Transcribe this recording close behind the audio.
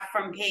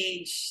from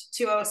page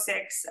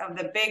 206 of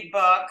the big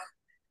book,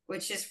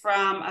 which is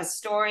from a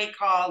story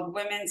called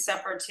Women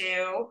Suffer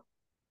Too.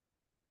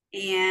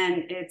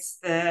 And it's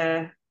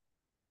the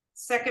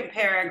second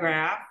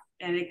paragraph,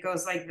 and it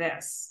goes like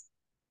this.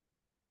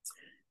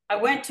 I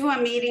went to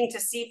a meeting to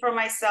see for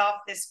myself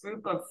this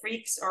group of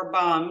freaks or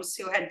bums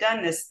who had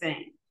done this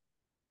thing.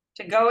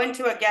 To go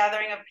into a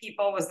gathering of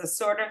people was the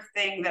sort of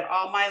thing that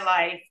all my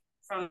life,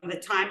 from the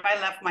time I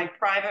left my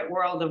private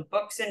world of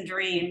books and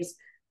dreams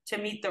to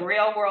meet the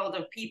real world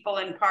of people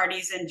and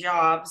parties and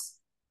jobs,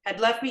 had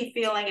left me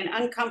feeling an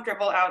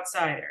uncomfortable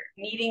outsider,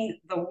 needing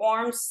the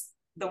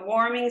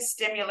warming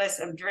stimulus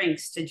of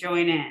drinks to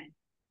join in.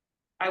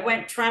 I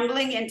went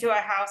trembling into a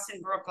house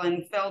in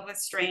Brooklyn filled with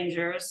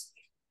strangers,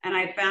 and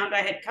I found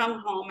I had come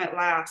home at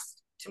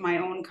last to my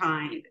own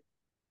kind.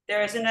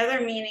 There is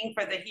another meaning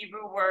for the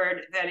Hebrew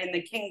word that in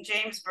the King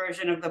James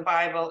Version of the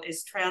Bible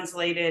is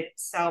translated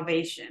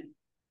salvation.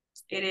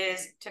 It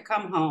is to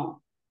come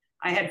home.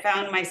 I had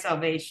found my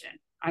salvation.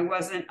 I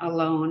wasn't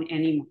alone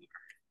anymore.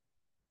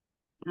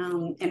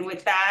 And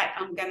with that,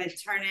 I'm going to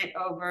turn it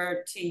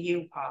over to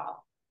you,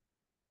 Paul.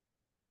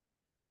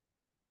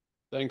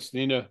 Thanks,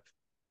 Nina.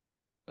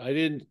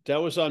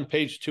 That was on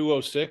page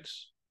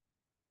 206?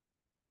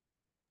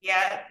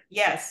 Yeah,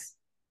 yes,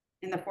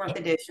 in the 4th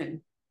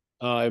edition.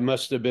 It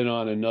must have been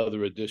on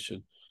another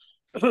edition.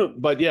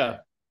 But yeah,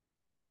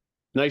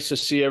 nice to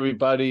see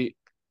everybody.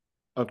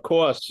 Of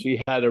course,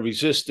 she had a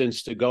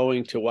resistance to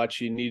going to what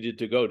she needed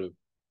to go to.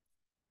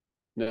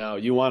 Now,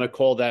 you want to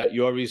call that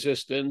your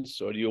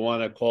resistance, or do you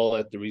want to call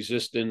it the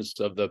resistance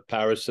of the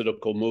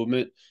parasitical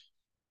movement?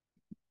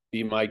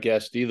 Be my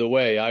guest. Either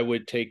way, I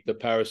would take the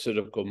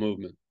parasitical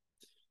movement.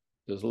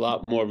 There's a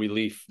lot more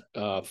relief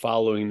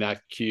following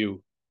that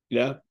cue.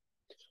 Yeah.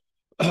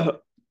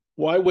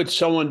 Why would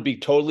someone be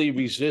totally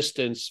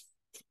resistant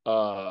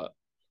about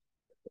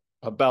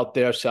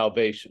their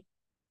salvation?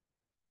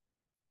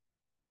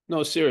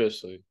 No,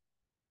 seriously.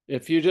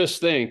 If you just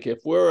think, if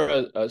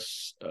we're a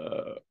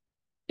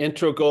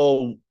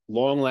integral,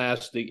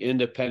 long-lasting,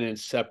 independent,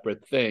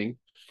 separate thing,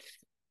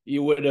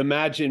 you would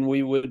imagine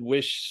we would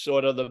wish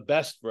sort of the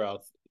best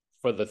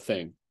for the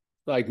thing,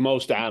 like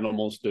most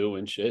animals do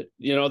and shit.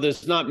 You know,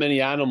 there's not many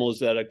animals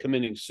that are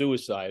committing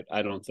suicide,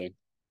 I don't think.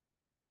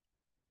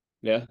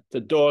 Yeah, the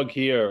dog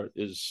here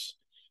is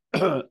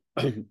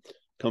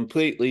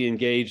completely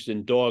engaged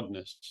in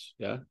dogness.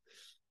 Yeah,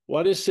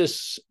 what is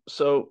this?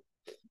 So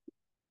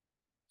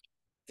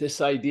this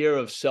idea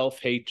of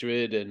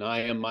self-hatred and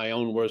I am my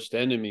own worst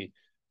enemy,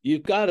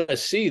 you've got to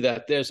see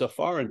that there's a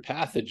foreign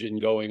pathogen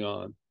going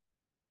on.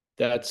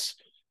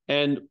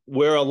 And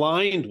we're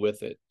aligned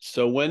with it.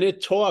 So when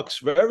it talks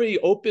very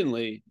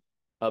openly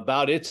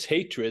about its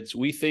hatreds,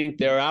 we think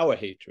they're our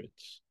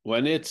hatreds.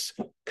 When it's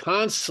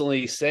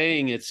constantly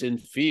saying it's in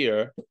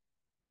fear,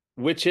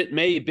 which it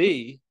may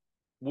be,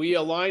 we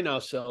align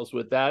ourselves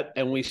with that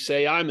and we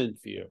say, I'm in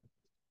fear.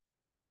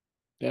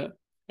 Yeah.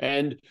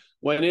 And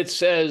when it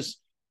says,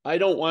 I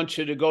don't want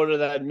you to go to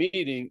that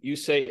meeting, you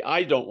say,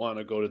 I don't want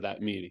to go to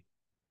that meeting.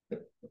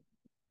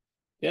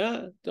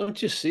 Yeah.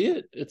 Don't you see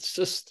it? It's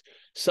just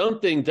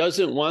something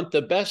doesn't want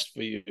the best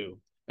for you.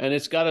 And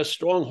it's got a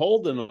strong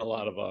hold in a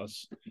lot of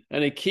us.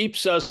 And it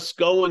keeps us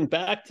going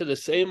back to the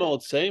same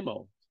old, same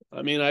old.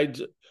 I mean,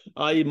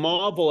 I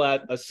marvel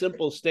at a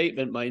simple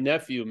statement my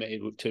nephew made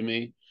to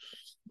me,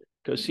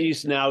 because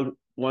he's now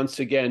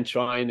once again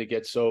trying to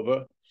get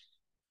sober.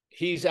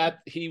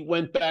 He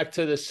went back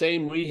to the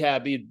same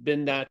rehab he'd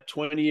been at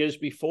 20 years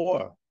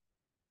before.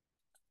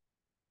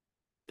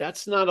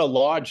 That's not a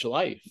large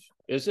life,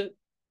 is it?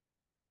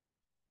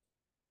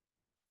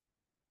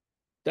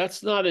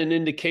 That's not an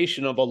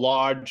indication of a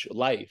large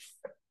life,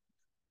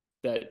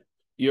 that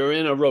you're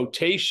in a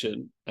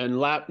rotation and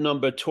lap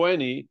number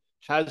 20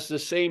 has the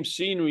same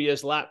scenery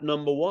as lap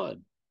number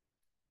 1.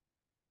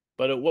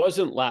 But it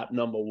wasn't lap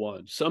number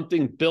 1.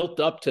 Something built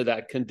up to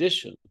that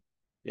condition.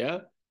 Yeah.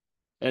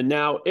 And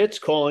now it's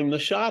calling the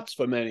shots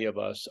for many of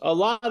us. A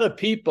lot of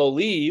people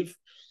leave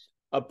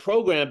a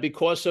program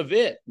because of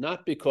it,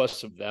 not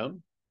because of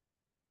them.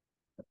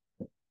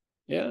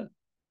 Yeah.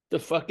 The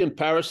fucking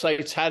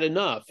parasites had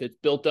enough.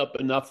 It built up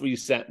enough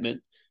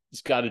resentment.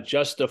 It's got a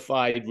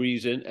justified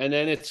reason, and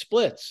then it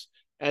splits.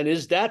 And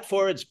is that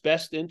for its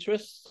best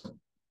interests?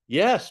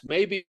 Yes,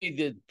 maybe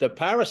the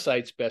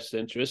parasite's best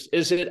interest.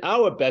 Is it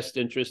our best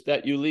interest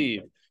that you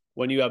leave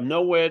when you have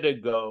nowhere to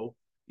go?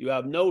 You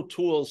have no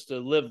tools to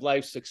live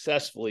life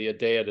successfully a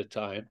day at a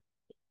time.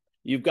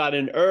 You've got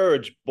an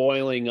urge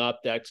boiling up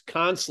that's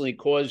constantly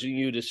causing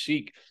you to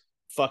seek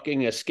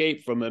fucking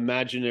escape from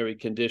imaginary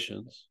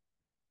conditions.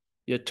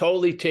 You're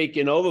totally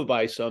taken over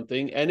by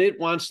something, and it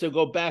wants to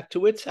go back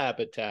to its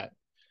habitat.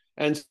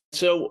 And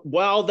so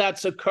while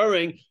that's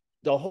occurring,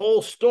 the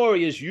whole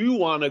story is you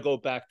want to go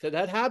back to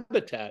that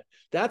habitat.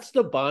 That's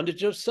the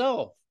bondage of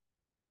self.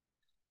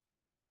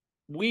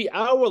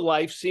 Our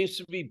life seems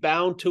to be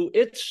bound to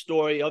its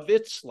story of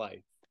its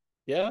life.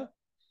 Yeah?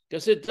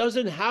 Because it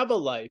doesn't have a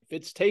life.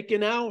 It's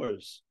taken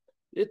ours.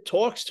 It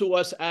talks to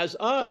us as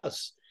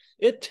us.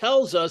 It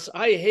tells us,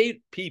 I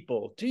hate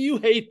people. Do you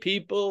hate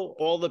people?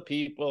 All the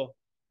people?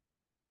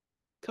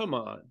 Come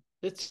on.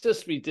 It's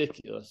just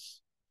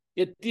ridiculous.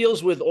 It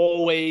deals with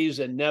always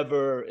and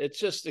never. It's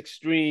just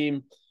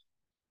extreme.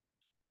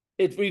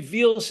 It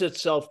reveals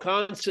itself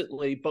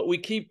constantly, but we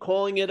keep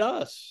calling it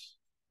us.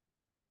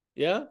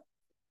 Yeah?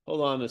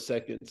 Hold on a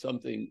second.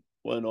 Something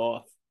went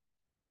off.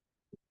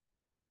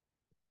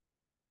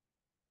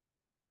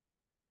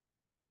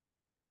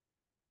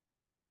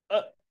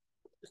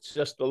 It's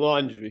just the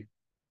laundry.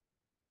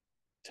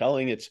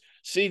 Telling it's,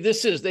 see,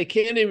 they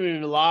can't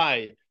even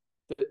lie.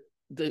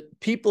 The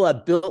people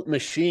have built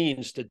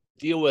machines to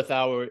deal with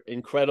our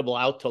incredible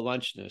out to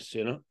lunchness,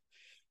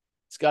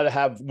 It's got to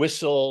have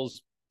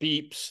whistles,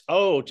 beeps.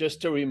 Oh,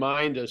 just to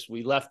remind us,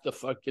 we left the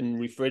fucking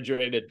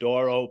refrigerator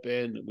door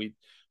open. We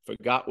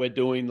forgot we're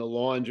doing the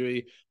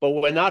laundry, but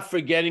we're not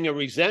forgetting a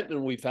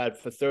resentment we've had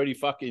for 30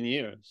 fucking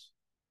years.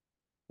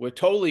 We're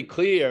totally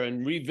clear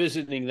and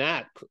revisiting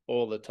that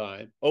all the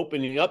time,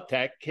 opening up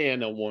that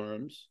can of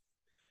worms.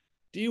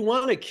 Do you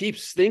want to keep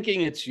thinking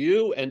it's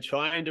you and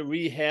trying to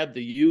rehab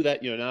the you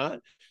that you're not?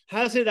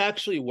 Has it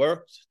actually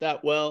worked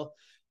that well?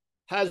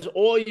 Has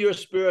all your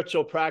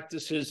spiritual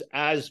practices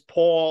as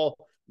Paul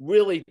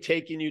really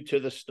taken you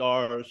to the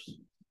stars?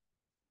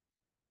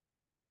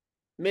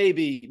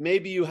 Maybe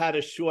you had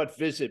a short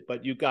visit,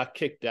 but you got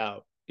kicked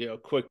out,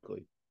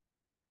 quickly.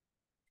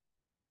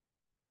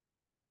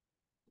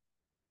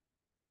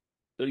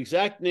 The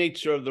exact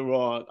nature of the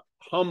wrong,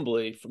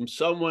 humbly, from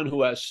someone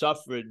who has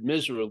suffered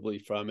miserably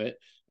from it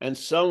and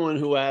someone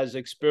who has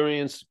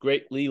experienced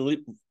great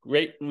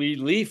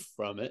relief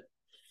from it,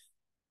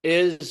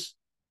 is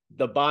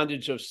the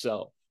bondage of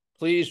self.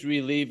 Please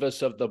relieve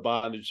us of the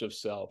bondage of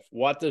self.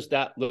 What does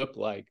that look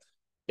like?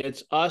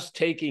 It's us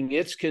taking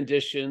its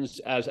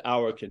conditions as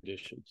our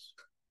conditions.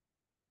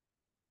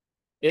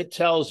 It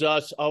tells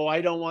us, oh,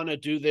 I don't want to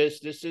do this.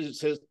 This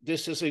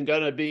isn't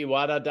going to be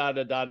da da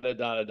da da da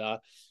da da.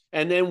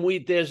 And then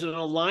there's an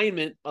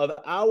alignment of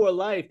our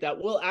life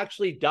that will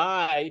actually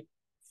die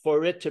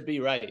for it to be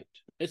right.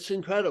 It's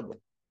incredible.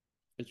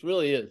 It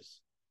really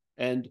is.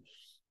 And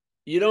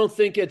you don't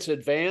think it's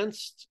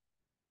advanced?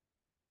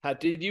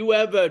 Did you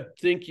ever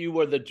think you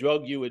were the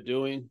drug you were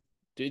doing?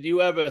 Did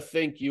you ever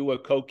think you were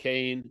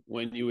cocaine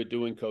when you were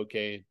doing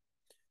cocaine?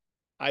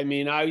 I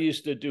mean, I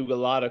used to do a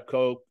lot of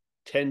coke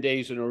 10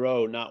 days in a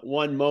row. Not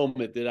one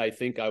moment did I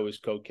think I was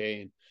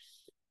cocaine.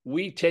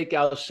 We take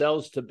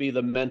ourselves to be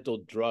the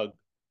mental drug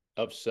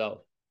of self.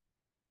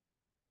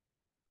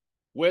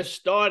 We're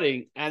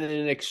starting at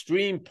an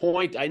extreme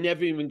point I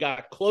never even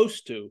got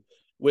close to,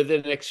 with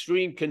an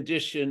extreme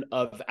condition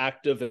of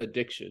active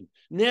addiction.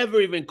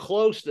 Never even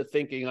close to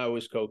thinking I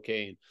was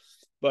cocaine.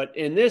 But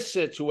in this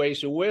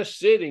situation, we're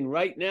sitting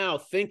right now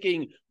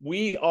thinking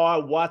we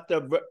are what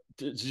the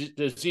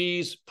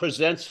disease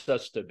presents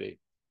us to be.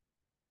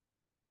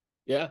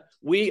 Yeah,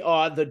 we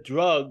are the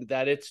drug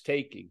that it's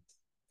taking.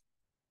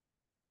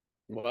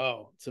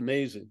 Wow, it's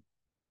amazing.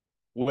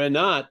 We're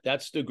not.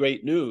 That's the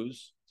great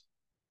news.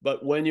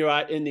 But when you're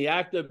in the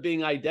act of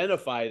being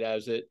identified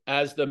as it,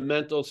 as the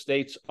mental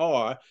states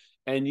are,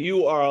 and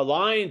you are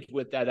aligned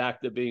with that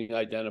act of being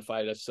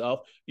identified as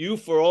self, you,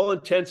 for all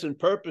intents and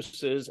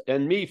purposes,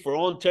 and me, for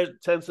all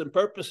intents and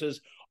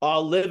purposes, are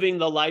living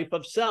the life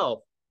of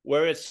self,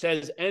 where it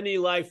says any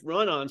life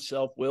run on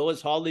self-will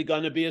is hardly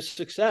going to be a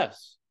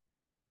success.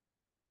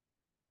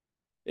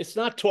 It's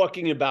not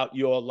talking about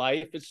your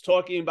life. It's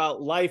talking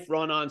about life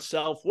run on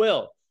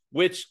self-will,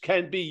 which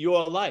can be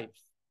your life.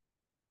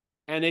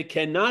 And it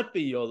cannot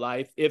be your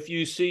life if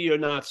you see you're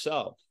not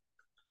self.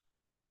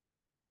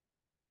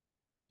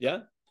 Yeah?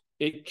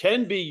 It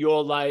can be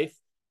your life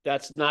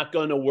that's not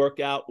going to work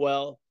out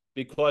well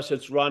because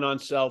it's run on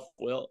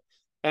self-will.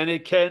 And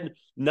it can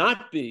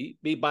not be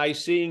by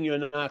seeing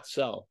you're not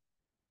self.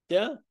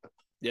 Yeah?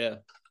 Yeah.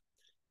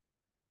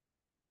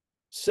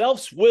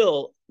 Self's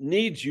will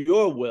needs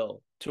your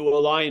will to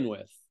align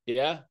with,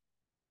 yeah?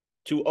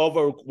 To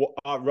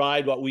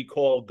override what we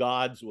call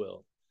God's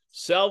will.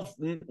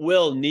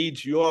 Self-will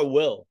needs your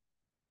will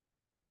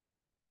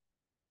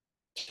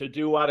to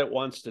do what it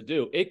wants to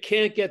do. It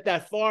can't get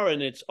that far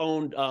in its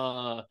own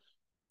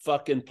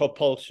fucking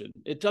propulsion.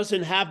 It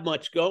doesn't have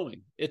much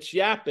going. It's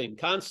yapping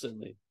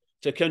constantly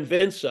to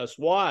convince us.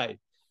 Why?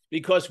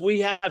 Because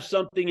we have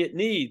something it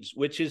needs,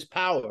 which is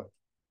power.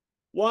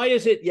 Why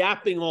is it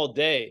yapping all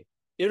day?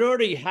 It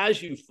already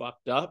has you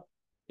fucked up.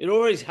 It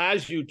always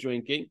has you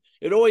drinking.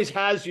 It always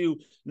has you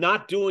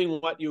not doing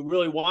what you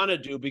really want to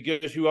do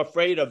because you're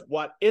afraid of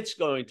what it's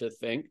going to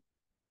think.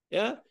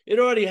 Yeah, it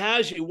already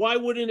has you. Why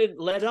wouldn't it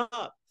let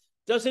up?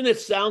 Doesn't it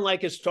sound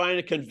like it's trying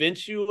to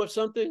convince you of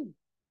something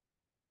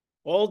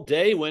all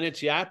day when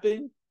it's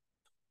yapping?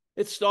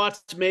 It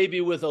starts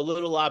maybe with a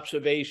little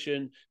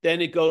observation,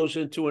 then it goes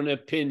into an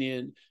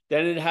opinion,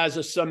 then it has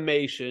a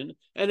summation,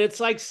 and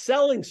it's like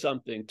selling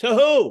something. To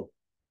who?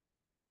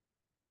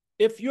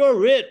 If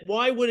you're it,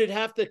 why would it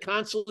have to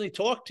constantly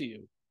talk to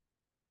you?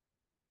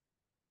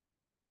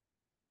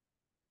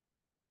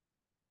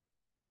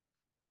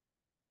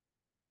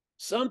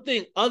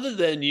 something other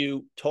than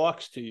you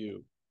talks to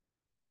you.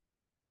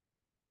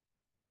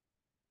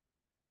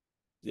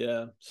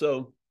 Yeah.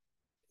 So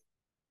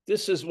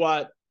this is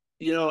what,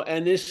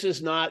 and this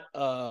is not,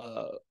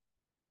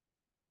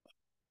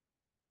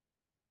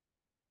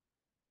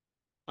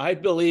 I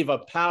believe a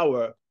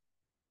power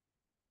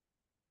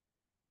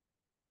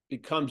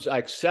becomes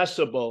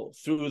accessible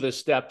through the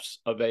steps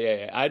of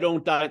AA. I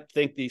don't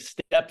think the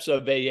steps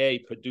of AA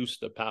produce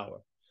the power.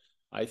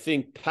 I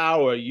think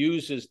power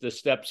uses the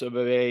steps of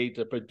AA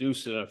to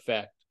produce an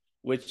effect,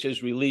 which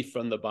is relief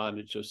from the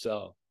bondage of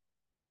self.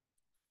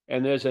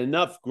 And there's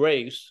enough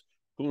grace,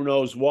 who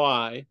knows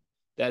why,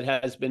 that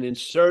has been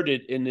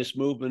inserted in this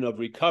movement of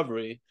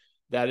recovery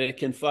that it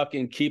can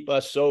fucking keep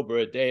us sober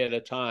a day at a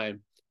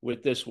time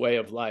with this way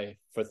of life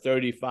for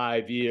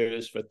 35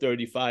 years, for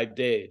 35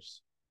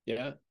 days.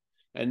 Yeah.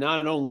 And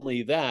not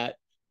only that,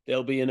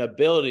 there'll be an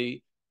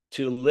ability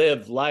to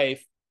live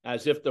life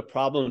as if the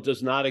problem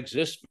does not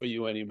exist for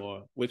you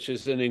anymore, which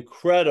is an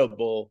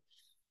incredible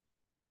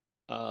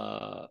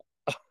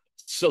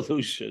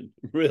solution,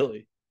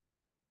 really.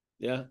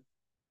 Yeah.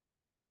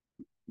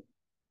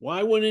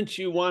 Why wouldn't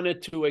you want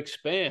it to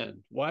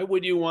expand? Why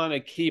would you want to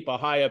keep a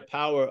higher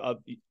power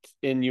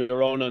in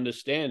your own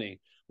understanding?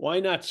 Why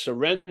not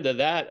surrender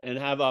that and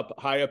have a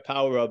higher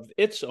power of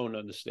its own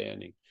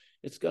understanding?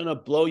 It's going to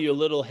blow your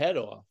little head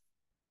off.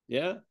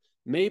 Yeah.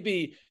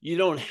 Maybe you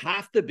don't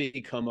have to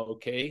become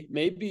okay.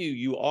 Maybe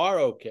you are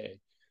okay.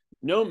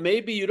 No,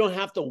 maybe you don't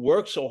have to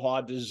work so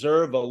hard to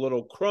deserve a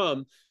little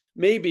crumb.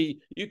 Maybe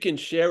you can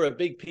share a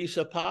big piece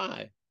of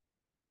pie.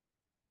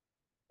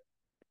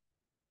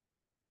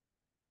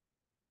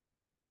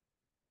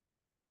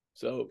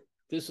 So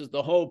this is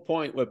the whole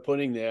point we're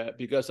putting there,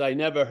 because I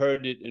never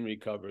heard it in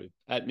recovery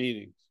at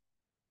meetings.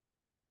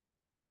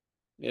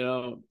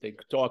 They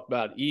talk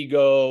about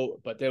ego,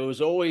 but there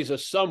was always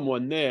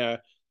someone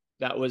there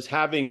that was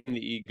having the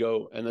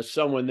ego and a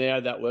someone there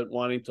that was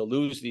wanting to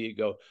lose the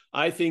ego.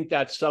 I think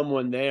that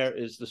someone there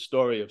is the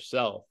story of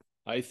self.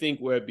 I think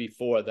we're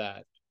before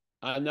that.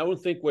 I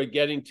don't think we're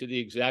getting to the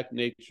exact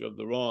nature of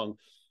the wrong,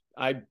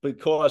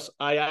 because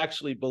I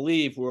actually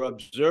believe we're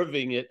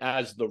observing it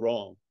as the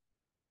wrong.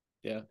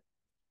 Yeah.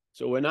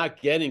 So we're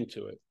not getting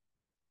to it.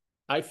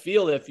 I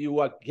feel if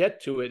you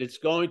get to it, it's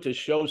going to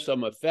show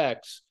some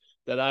effects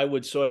that I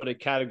would sort of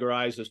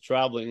categorize as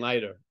traveling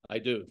lighter. I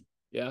do.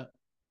 Yeah.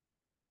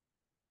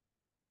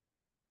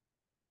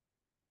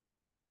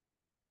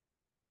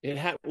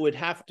 It would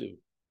have to.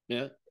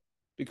 Yeah.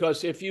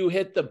 Because if you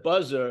hit the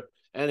buzzer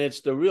and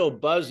it's the real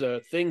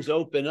buzzer, things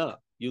open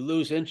up. You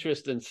lose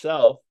interest in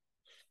self.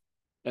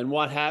 And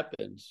what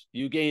happens?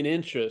 You gain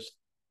interest,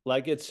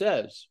 like it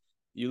says.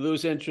 You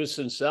lose interest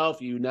in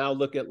self. You now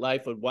look at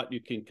life and what you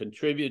can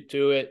contribute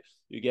to it.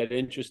 You get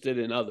interested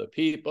in other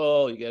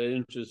people. You get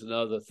interested in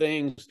other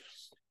things.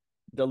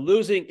 The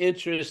losing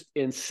interest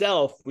in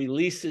self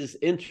releases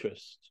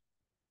interest.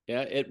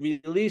 Yeah, it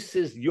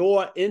releases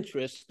your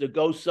interest to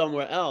go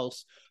somewhere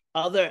else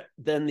other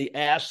than the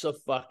ass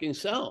of fucking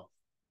self.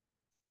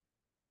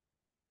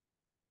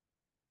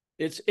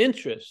 It's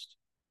interest.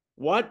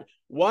 What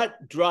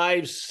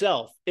drives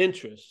self?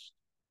 Interest.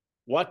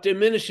 What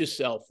diminishes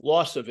self?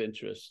 Loss of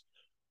interest.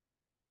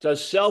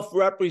 Does self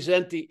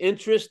represent the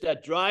interest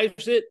that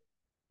drives it,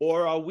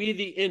 or are we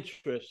the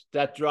interest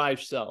that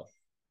drives self?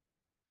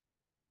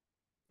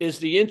 Is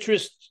the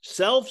interest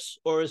self's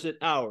or is it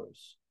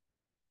ours?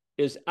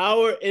 Is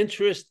our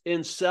interest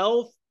in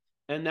self,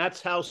 and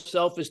that's how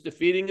self is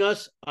defeating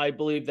us? I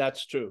believe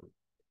that's true.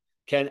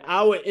 Can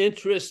our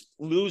interest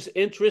lose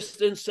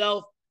interest in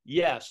self?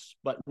 Yes,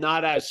 but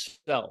not as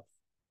self.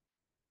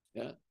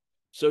 Yeah.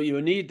 So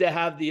you need to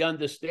have the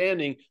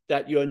understanding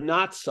that you're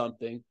not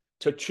something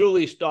to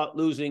truly start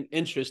losing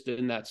interest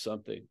in that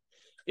something.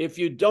 If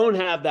you don't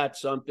have that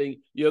something,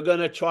 you're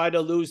going to try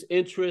to lose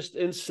interest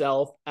in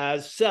self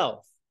as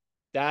self.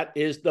 That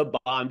is the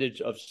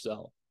bondage of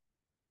self.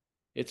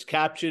 It's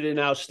captured in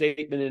our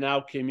statement in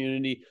our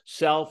community.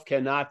 Self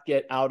cannot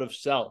get out of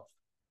self.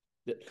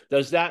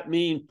 Does that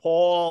mean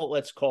Paul?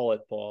 Let's call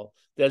it Paul.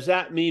 Does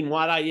that mean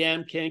what I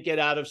am can't get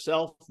out of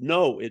self?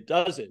 No, it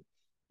doesn't.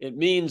 It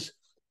means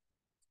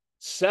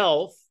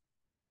self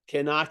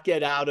cannot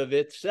get out of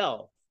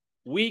itself.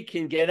 We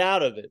can get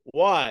out of it.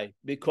 Why?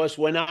 Because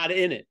we're not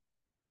in it.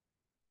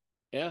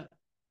 Yeah.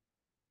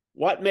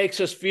 What makes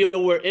us feel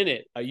we're in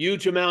it? A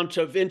huge amount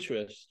of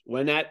interest.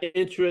 When that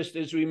interest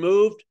is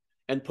removed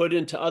and put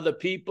into other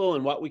people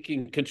and what we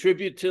can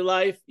contribute to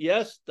life,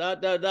 yes,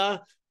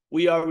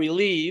 we are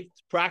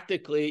relieved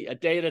practically a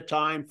day at a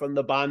time from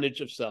the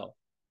bondage of self.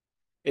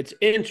 It's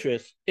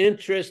interest.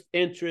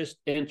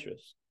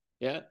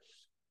 Yeah.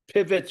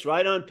 Pivots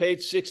right on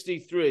page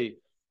 63.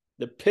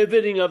 The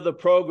pivoting of the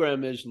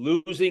program is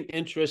losing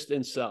interest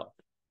in self.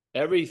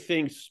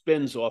 Everything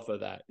spins off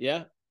of that.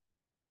 Yeah.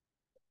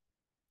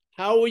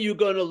 How are you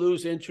going to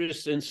lose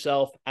interest in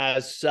self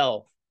as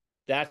self?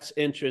 That's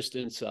interest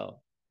in self.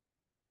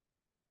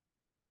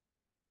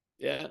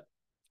 Yeah.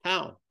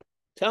 How?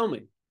 Tell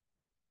me.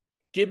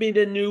 Give me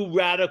the new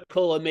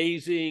radical,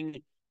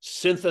 amazing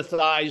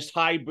synthesized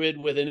hybrid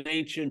with an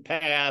ancient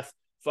path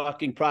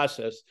fucking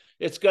process.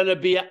 It's gonna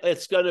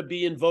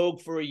be in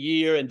vogue for a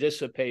year and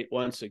dissipate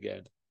once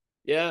again.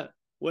 Yeah,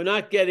 we're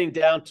not getting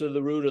down to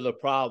the root of the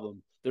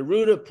problem. The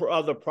root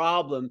of the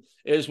problem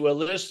is we're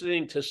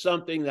listening to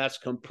something that's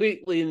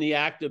completely in the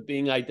act of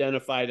being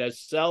identified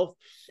as self,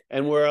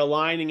 and we're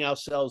aligning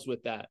ourselves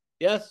with that.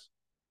 Yes?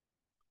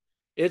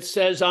 It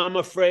says, I'm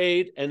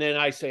afraid, and then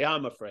I say,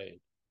 I'm afraid.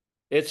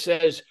 It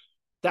says,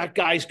 that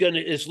guy's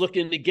is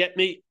looking to get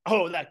me.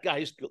 Oh, that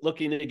guy's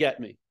looking to get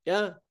me.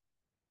 Yeah?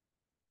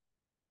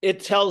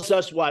 It tells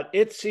us what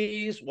it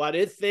sees, what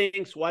it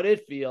thinks, what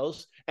it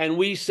feels, and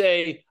we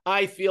say,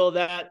 I feel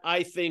that,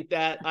 I think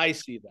that, I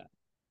see that.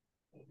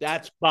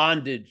 That's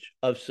bondage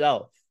of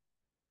self.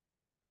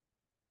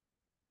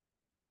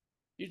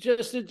 You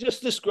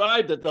just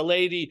described it. The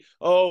lady,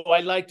 oh, I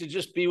like to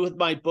just be with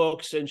my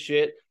books and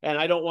shit, and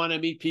I don't want to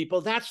meet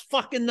people. That's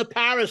fucking the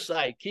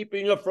parasite,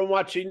 keeping her from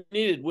what she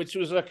needed, which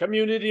was a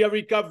community of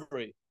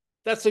recovery.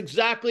 That's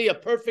exactly a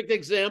perfect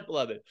example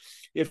of it.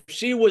 If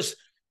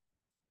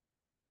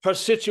her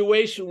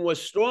situation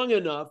was strong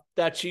enough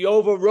that she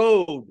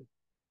overrode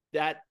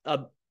that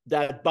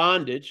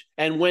bondage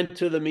and went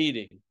to the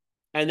meeting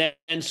and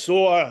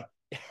saw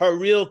her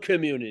real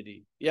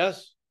community.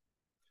 Yes?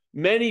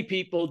 Many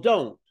people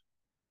don't.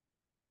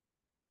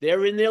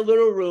 They're in their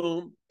little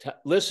room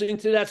listening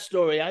to that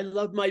story. I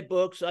love my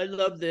books. I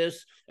love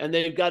this. And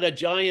they've got a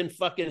giant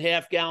fucking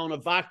half-gallon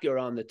of vodka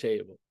on the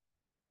table.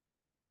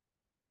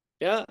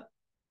 Yeah?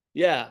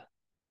 Yeah.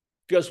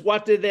 Because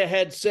what did their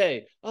head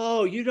say?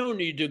 Oh, you don't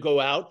need to go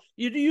out.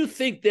 Do you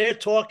think they're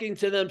talking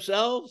to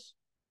themselves?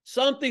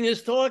 Something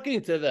is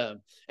talking to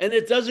them, and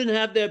it doesn't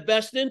have their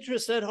best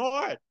interests at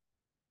heart.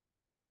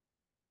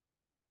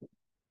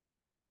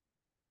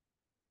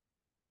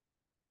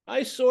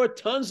 I saw it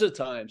tons of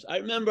times. I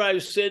remember I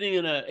was sitting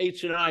in a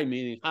H&I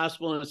meeting,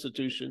 hospital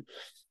institution.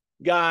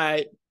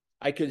 Guy,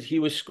 he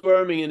was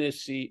squirming in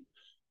his seat.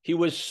 He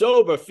was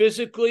sober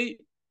physically,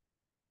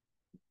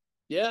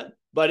 yeah,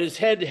 but his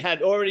head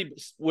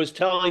was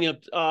telling him,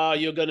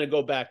 you're going to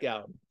go back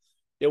out.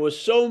 There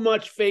was so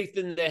much faith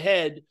in the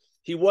head,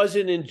 he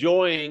wasn't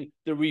enjoying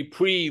the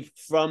reprieve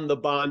from the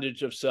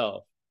bondage of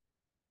self.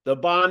 The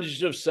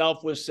bondage of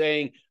self was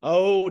saying,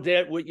 oh,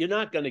 you're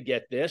not going to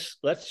get this.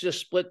 Let's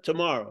just split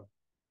tomorrow.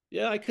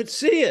 Yeah, I could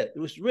see it. It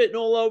was written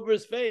all over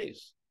his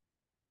face.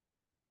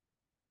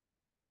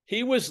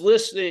 He was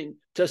listening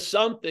to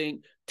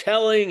something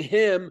telling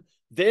him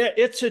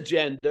its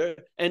agenda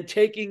and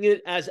taking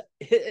it as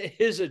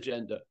his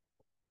agenda.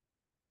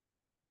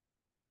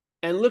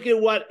 And look at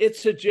what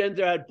its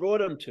agenda had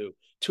brought him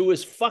to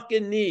his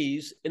fucking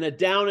knees in a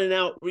down and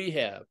out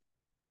rehab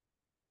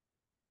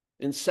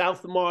in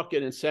South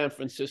Market in San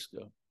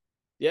Francisco.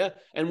 Yeah.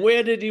 And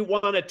where did he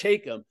want to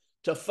take him?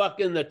 To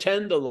fucking the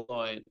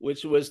Tenderloin,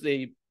 which was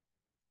the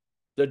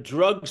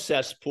drug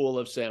cesspool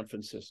of San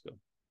Francisco.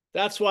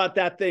 That's what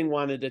that thing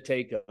wanted to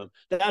take him.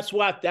 That's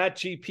what that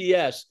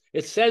GPS,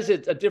 it says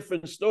it's a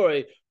different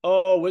story.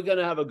 Oh, we're going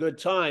to have a good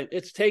time.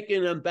 It's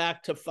taking him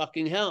back to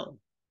fucking hell.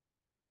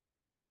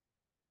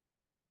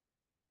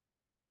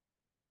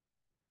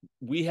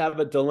 We have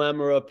a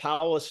dilemma of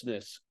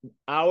powerlessness.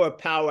 Our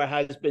power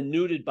has been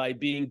neutered by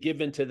being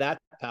given to that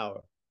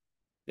power.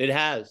 It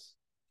has.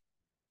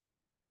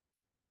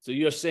 So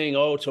you're saying,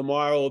 oh,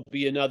 tomorrow will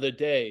be another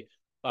day.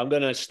 I'm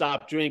going to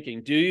stop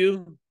drinking. Do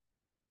you?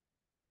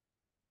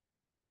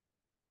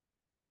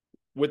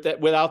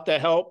 Without the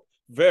help?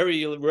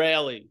 Very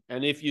rarely.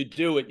 And if you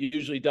do, it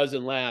usually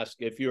doesn't last.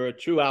 If you're a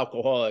true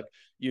alcoholic,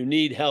 you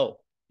need help.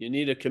 You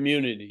need a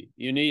community.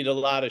 You need a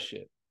lot of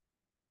shit.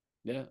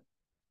 Yeah.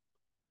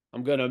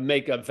 I'm going to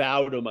make a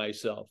vow to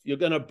myself. You're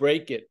going to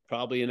break it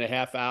probably in a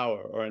half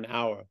hour or an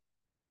hour.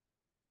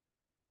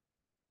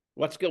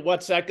 What's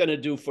that going to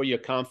do for your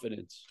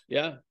confidence?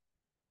 Yeah.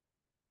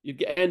 You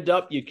end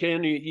up, you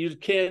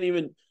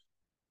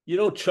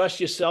don't trust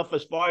yourself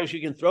as far as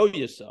you can throw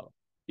yourself.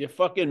 You're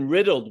fucking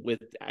riddled with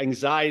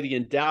anxiety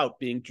and doubt,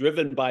 being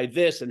driven by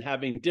this and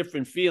having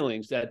different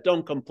feelings that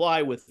don't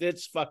comply with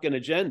its fucking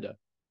agenda.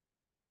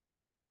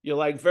 You're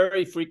like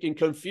very freaking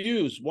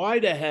confused. Why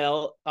the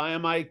hell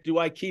do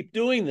I keep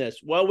doing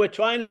this? Well, we're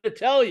trying to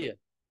tell you.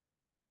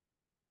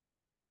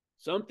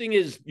 Something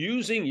is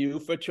using you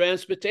for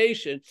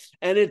transportation,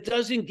 and it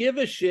doesn't give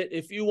a shit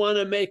if you want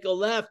to make a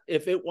left,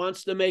 if it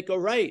wants to make a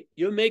right.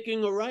 You're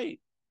making a right.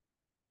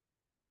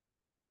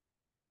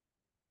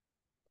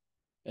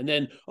 And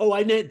then, oh,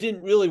 I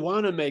didn't really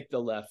want to make the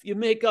left. You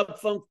make up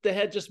funk, the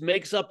head just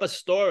makes up a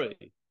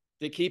story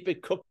to keep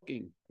it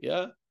cooking.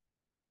 Yeah.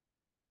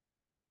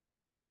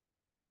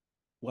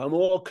 Well, I'm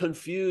all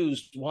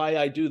confused why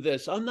I do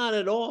this. I'm not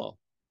at all.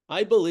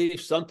 I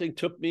believe something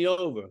took me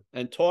over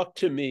and talked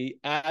to me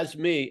as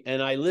me,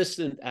 and I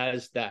listened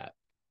as that.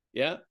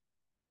 Yeah.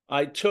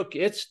 I took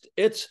its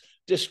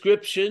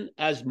description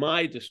as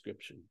my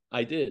description.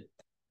 I did.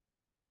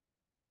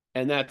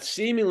 And that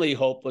seemingly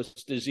hopeless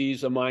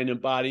disease of mind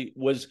and body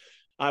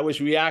I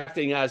was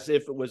reacting as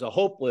if it was a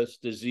hopeless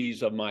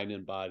disease of mind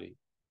and body.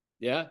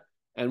 Yeah.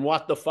 And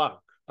what the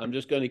fuck? I'm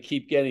just going to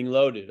keep getting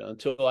loaded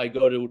until I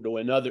go to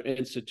another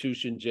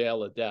institution,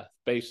 jail, or death,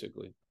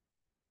 basically.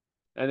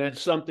 And then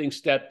something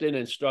stepped in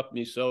and struck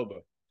me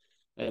sober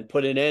and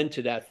put an end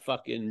to that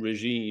fucking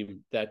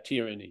regime, that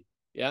tyranny.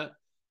 Yeah.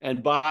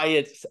 And by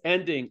its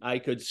ending, I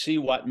could see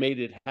what made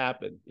it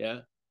happen. Yeah.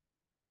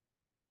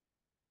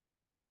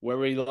 We're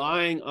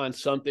relying on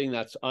something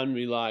that's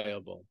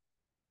unreliable.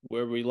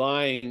 We're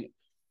relying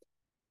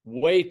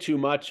way too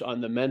much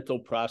on the mental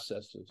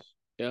processes.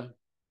 Yeah.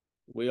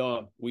 We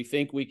are. We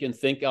think we can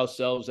think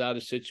ourselves out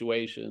of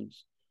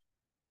situations.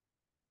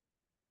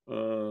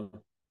 So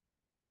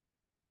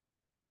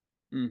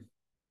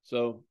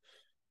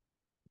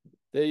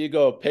there you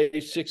go.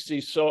 Page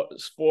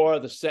 64,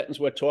 the sentence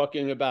we're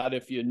talking about,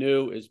 if you're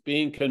new, is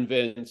being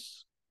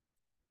convinced,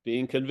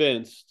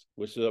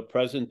 which is a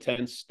present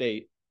tense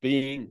state,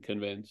 being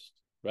convinced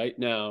right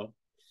now.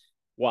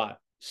 What?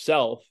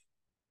 Self,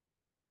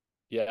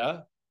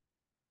 yeah,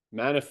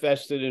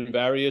 manifested in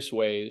various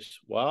ways.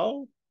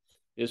 Well,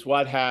 is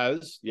what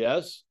has,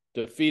 yes,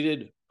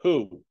 defeated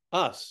who?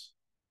 Us.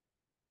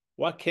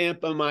 What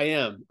camp am I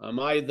in? Am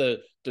I the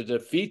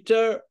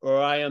defeater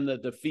or I am the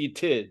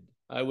defeated?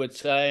 I would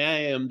say I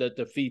am the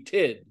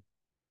defeated.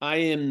 I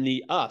am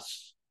the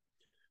us.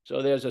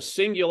 So there's a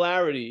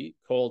singularity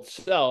called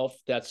self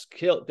that's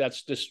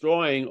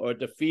destroying or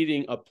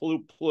defeating a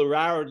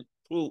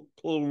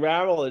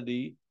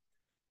plurality,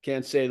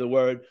 can't say the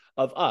word,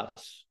 of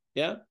us.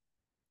 Yeah.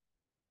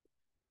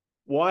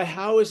 Why?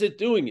 How is it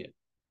doing it?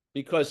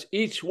 Because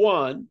each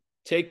one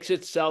takes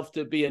itself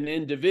to be an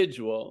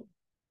individual.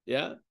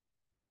 Yeah.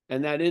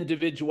 And that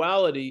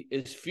individuality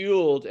is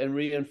fueled and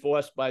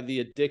reinforced by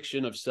the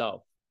addiction of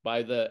self,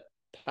 by the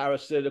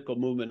parasitical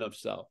movement of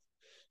self.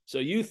 So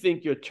you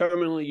think you're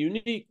terminally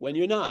unique when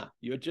you're not.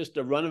 You're just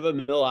a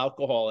run-of-the-mill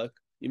alcoholic.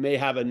 You may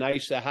have a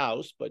nicer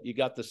house, but you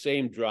got the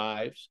same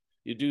drives.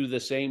 You do the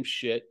same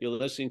shit. You're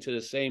listening to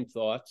the same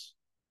thoughts.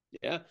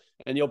 Yeah.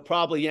 And you'll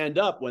probably end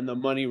up, when the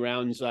money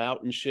rounds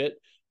out and shit,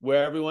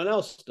 where everyone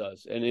else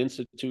does, an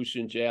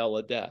institution, jail,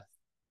 or death.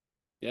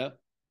 Yeah.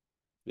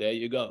 There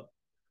you go.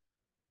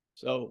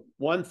 So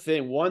one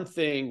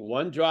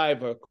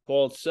driver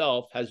called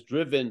self has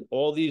driven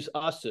all these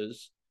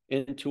us's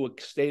into a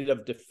state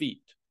of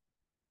defeat.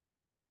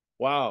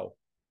 Wow.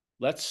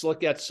 Let's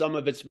look at some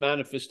of its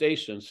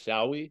manifestations,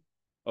 shall we?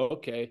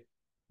 Okay.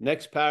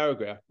 Next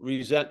paragraph,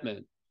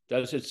 resentment.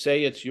 Does it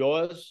say it's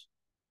yours?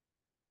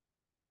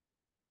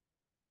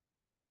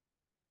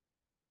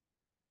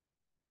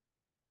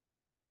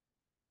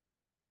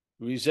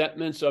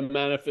 Resentments are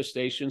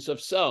manifestations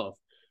of self.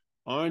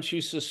 Aren't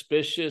you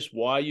suspicious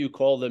why you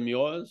call them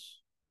yours?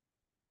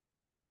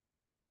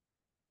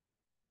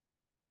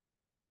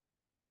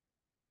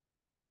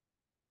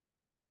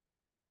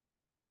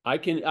 I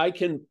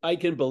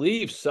can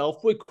believe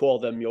self would call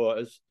them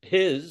yours,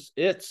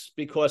 its,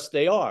 because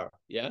they are.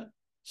 Yeah.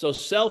 So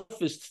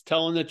self is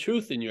telling the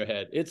truth in your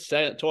head. It's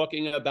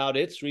talking about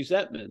its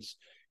resentments,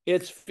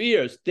 its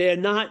fears. They're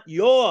not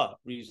your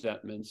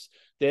resentments.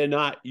 They're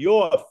not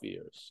your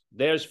fears.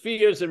 There's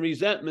fears and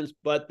resentments,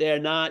 but they're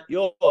not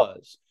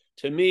yours.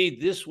 To me,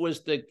 this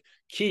was the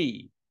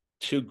key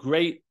to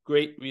great,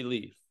 great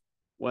relief.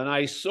 When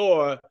I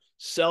saw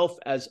self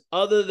as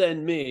other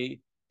than me,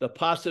 the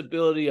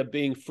possibility of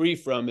being free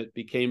from it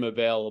became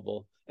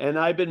available. And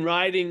I've been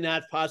riding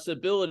that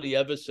possibility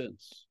ever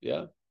since.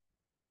 Yeah.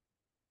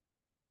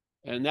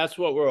 And that's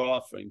what we're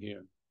offering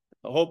here.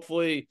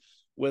 Hopefully,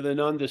 with an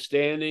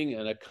understanding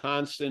and a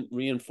constant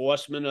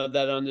reinforcement of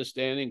that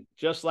understanding,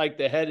 just like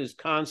the head is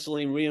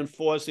constantly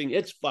reinforcing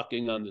its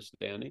fucking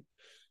understanding,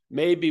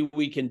 maybe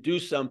we can do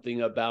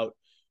something about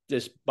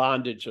this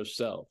bondage of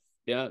self.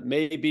 Yeah.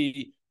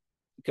 Maybe,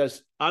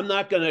 because I'm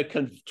not going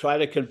to try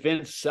to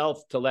convince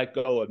self to let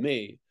go of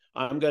me.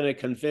 I'm going to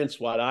convince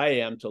what I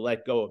am to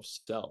let go of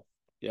self.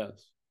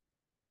 Yes.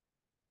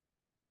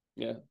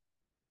 Yeah.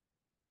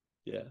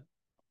 Yeah.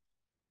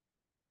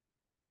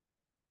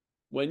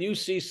 When you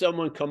see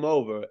someone come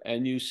over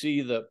and you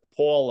see the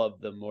Paul of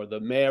them or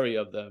the Mary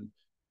of them,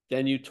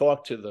 then you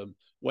talk to them.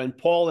 When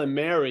Paul and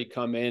Mary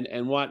come in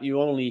and what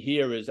you only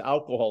hear is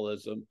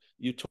alcoholism,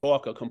 you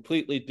talk a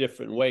completely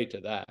different way to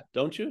that,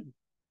 don't you?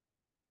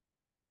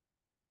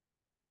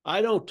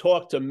 I don't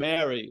talk to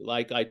Mary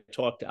like I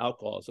talk to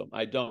alcoholism.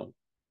 I don't.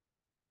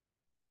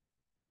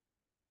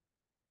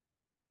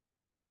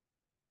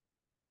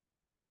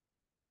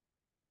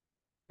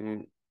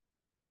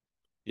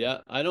 Yeah,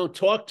 I don't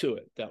talk to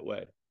it that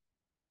way.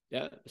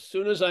 Yeah, as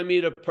soon as I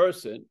meet a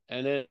person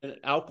and then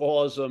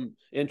alcoholism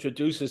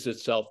introduces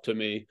itself to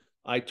me,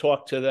 I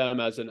talk to them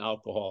as an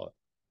alcoholic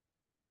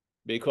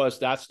because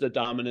that's the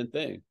dominant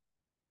thing.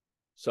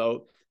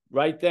 So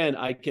right then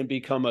I can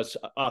become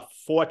a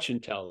fortune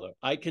teller.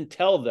 I can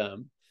tell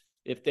them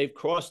if they've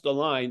crossed the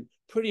line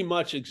pretty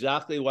much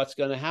exactly what's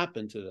going to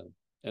happen to them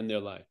in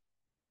their life.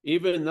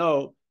 Even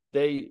though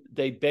they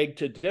beg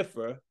to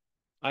differ,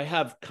 I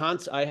have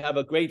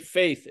a great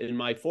faith in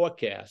my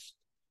forecast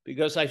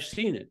because I've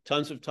seen it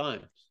tons of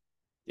times.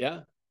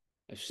 Yeah.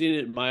 I've seen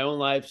it in my own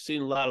life,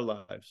 seen a lot of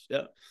lives.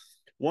 Yeah.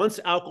 Once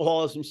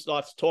alcoholism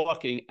starts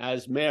talking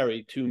as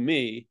Mary to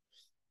me,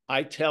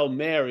 I tell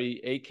Mary,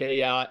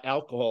 aka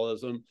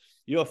alcoholism,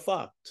 you're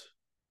fucked.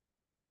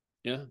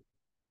 Yeah.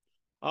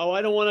 Oh,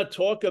 I don't want to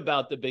talk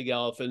about the big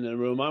elephant in the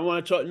room. I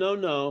want to talk.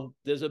 No,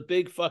 there's a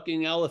big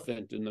fucking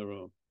elephant in the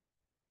room.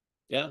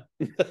 Yeah.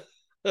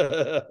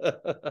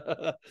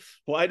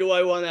 Why do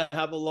I want to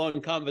have a long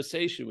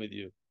conversation with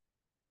you?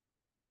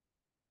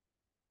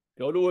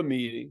 Go to a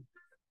meeting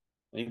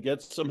and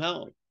get some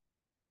help.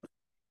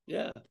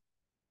 Yeah.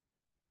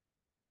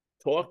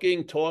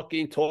 Talking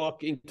doesn't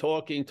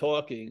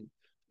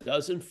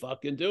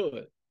fucking do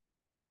it.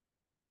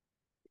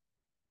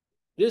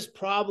 This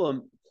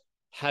problem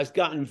has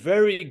gotten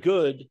very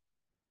good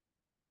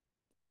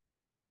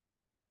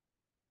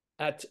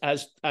at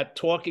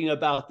talking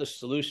about the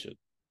solution.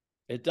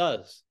 It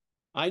does.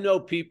 I know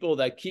people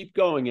that keep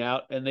going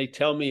out and they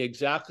tell me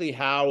exactly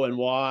how and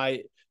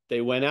why they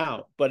went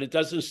out, but it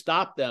doesn't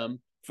stop them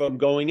from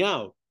going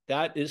out.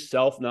 That is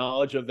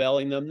self-knowledge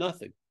availing them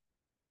nothing.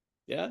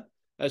 Yeah.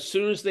 As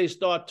soon as they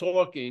start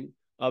talking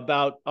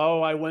about,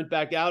 oh, I went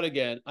back out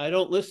again, I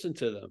don't listen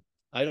to them.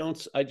 I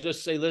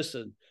just say,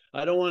 listen,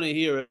 I don't want to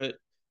hear it.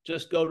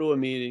 Just go to a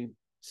meeting,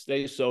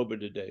 stay sober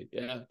today.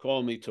 Yeah.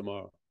 Call me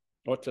tomorrow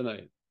or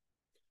tonight.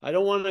 I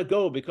don't want to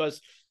go because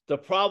the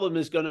problem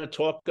is going to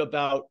talk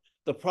about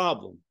the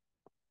problem.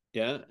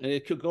 Yeah. And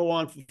it could go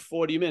on for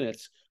 40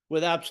 minutes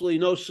with absolutely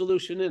no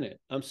solution in it.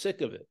 I'm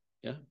sick of it.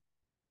 Yeah.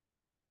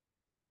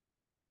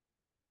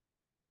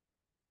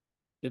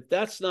 If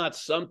that's not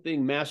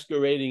something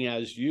masquerading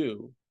as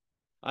you,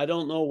 I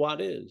don't know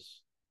what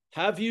is.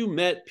 Have you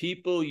met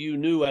people you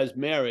knew as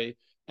Mary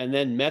and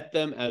then met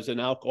them as an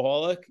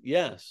alcoholic?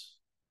 Yes.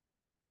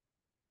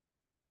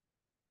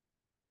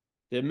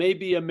 There may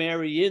be a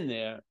Mary in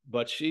there,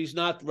 but she's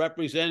not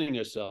representing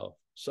herself.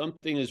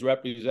 Something is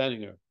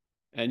representing her.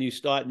 And you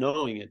start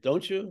knowing it,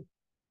 don't you?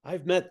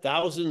 I've met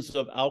thousands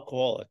of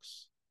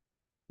alcoholics.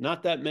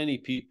 Not that many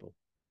people.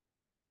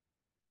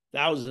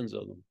 Thousands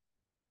of them.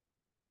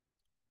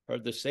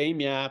 Heard the same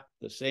yap,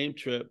 the same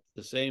trip,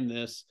 the same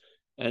this.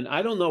 And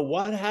I don't know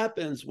what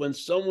happens when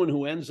someone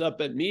who ends up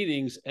at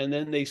meetings and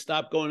then they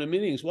stop going to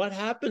meetings. What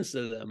happens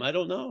to them? I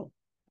don't know.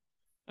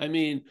 I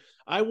mean,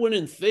 I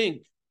wouldn't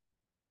think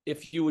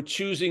if you were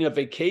choosing a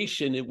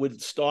vacation, it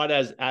would start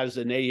as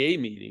an AA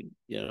meeting,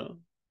 you know?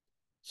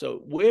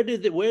 So where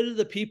did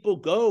the people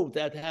go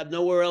that have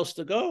nowhere else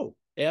to go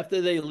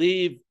after they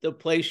leave the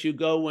place you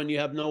go when you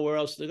have nowhere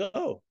else to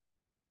go?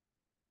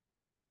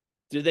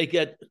 Did they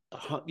get,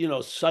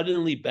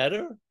 suddenly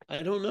better?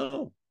 I don't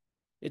know.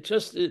 I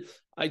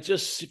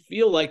just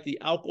feel like the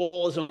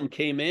alcoholism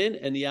came in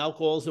and the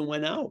alcoholism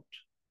went out.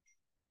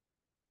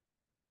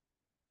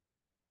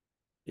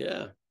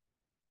 Yeah.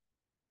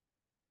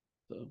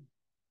 So,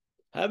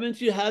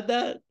 haven't you had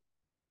that?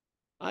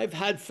 I've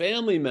had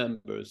family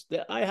members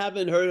that I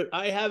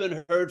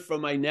haven't heard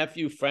from my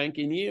nephew Frank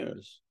in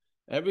years.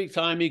 Every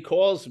time he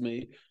calls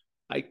me,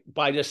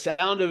 by the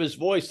sound of his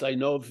voice, I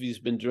know if he's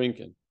been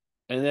drinking.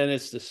 And then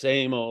it's the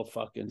same old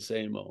fucking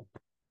same old.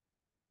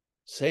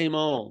 Same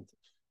old.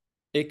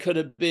 It could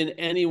have been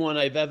anyone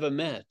I've ever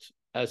met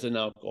as an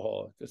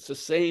alcoholic. It's the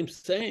same.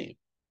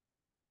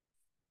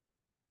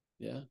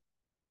 Yeah.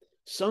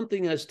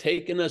 Something has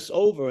taken us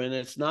over and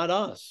it's not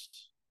us.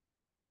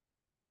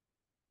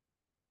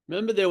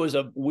 Remember there was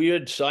a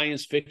weird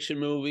science fiction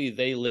movie,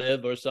 They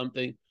Live or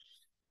something,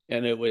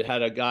 and it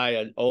had a guy,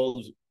 an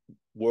old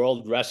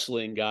world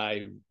wrestling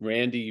guy,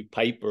 Randy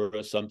Piper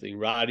or something,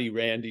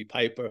 Randy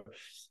Piper,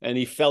 and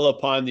he fell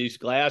upon these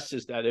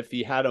glasses that if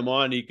he had them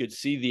on, he could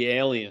see the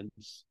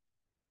aliens.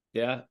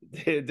 Yeah,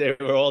 they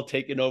were all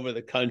taking over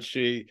the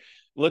country,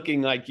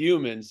 looking like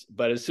humans,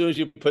 but as soon as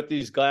you put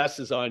these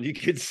glasses on, you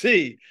could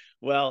see.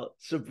 Well,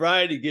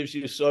 sobriety gives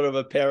you sort of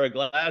a pair of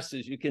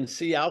glasses. You can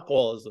see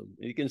alcoholism.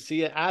 You can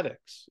see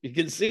addicts. You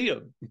can see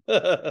them.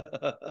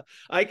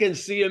 I can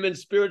see them in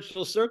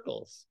spiritual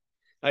circles.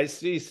 I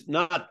see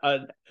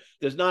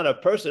there's not a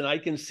person. I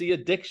can see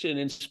addiction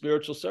in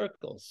spiritual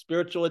circles,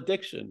 spiritual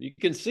addiction. You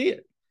can see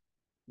it.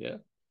 Yeah.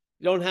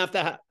 You don't have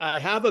to I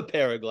have a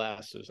pair of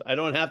glasses. I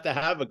don't have to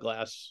have a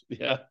glass.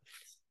 Yeah.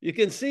 You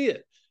can see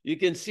it. You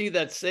can see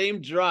that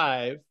same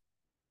drive.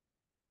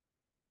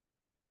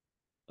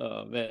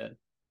 Oh, man.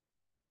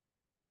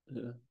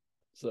 Yeah.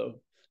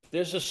 So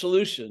there's a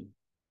solution.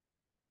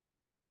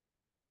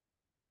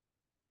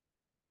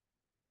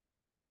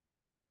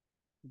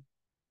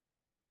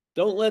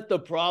 Don't let the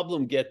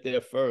problem get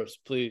there first,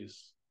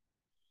 please.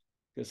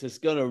 Because it's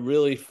going to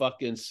really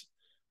fucking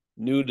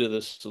new to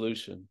the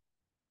solution.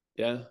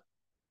 Yeah.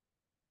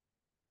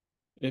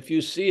 If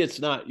you see it's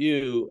not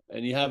you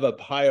and you have a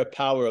higher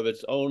power of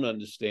its own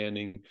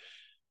understanding,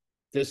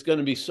 there's going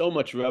to be so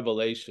much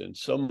revelation,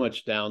 so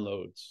much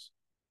downloads.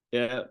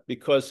 Yeah,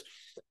 because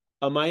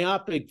a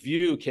myopic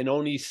view can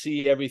only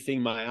see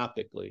everything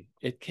myopically.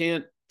 It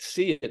can't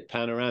see it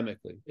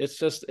panoramically. It's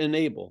just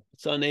unable.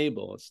 It's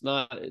unable.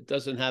 It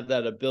doesn't have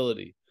that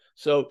ability.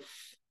 So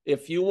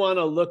if you want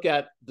to look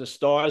at the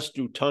stars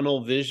through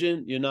tunnel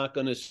vision, you're not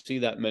going to see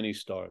that many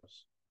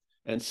stars.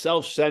 And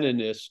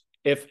self-centeredness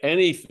if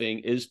anything,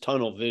 is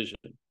tunnel vision.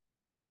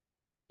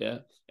 Yeah.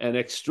 And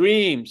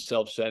extreme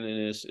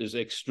self-centeredness is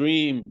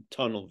extreme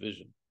tunnel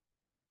vision.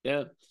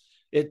 Yeah.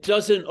 It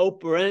doesn't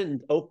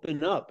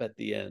open up at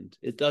the end.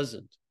 It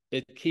doesn't.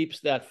 It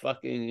keeps that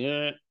fucking,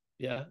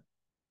 yeah.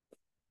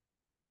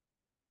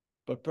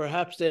 But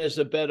perhaps there's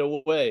a better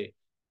way.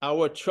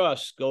 Our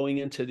trust going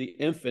into the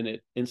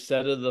infinite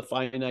instead of the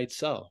finite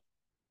self.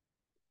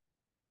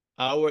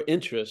 Our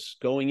interests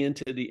going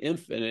into the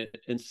infinite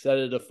instead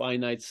of the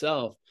finite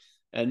self.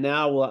 And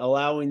now we're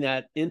allowing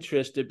that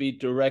interest to be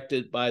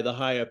directed by the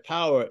higher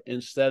power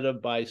instead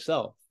of by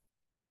self.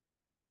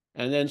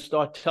 And then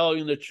start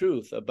telling the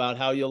truth about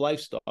how your life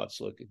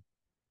starts looking.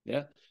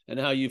 Yeah. And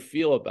how you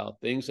feel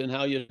about things and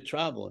how you're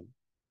traveling.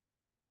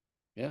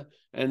 Yeah.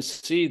 And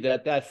see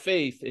that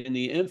faith in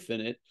the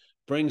infinite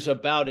brings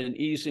about an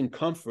ease and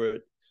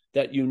comfort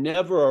that you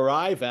never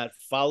arrive at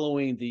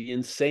following the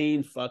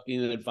insane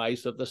fucking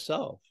advice of the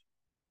self.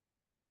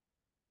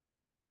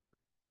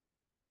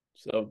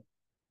 So,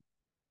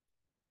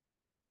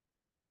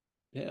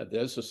 yeah,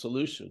 there's a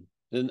solution,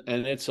 and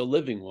it's a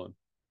living one.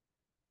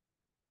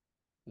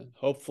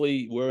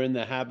 Hopefully, we're in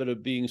the habit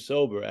of being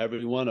sober,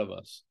 every one of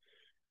us,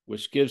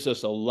 which gives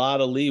us a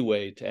lot of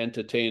leeway to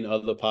entertain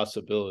other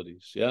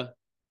possibilities. Yeah.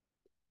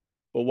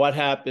 But what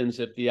happens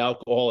if the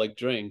alcoholic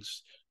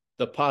drinks?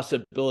 The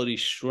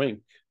possibilities shrink.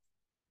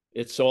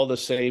 It's all the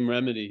same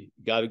remedy.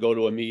 Got to go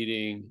to a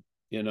meeting,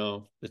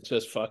 it's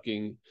just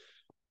fucking.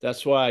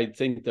 That's why I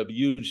think the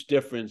huge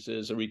difference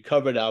is a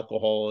recovered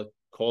alcoholic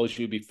calls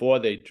you before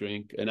they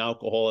drink, an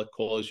alcoholic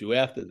calls you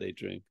after they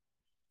drink.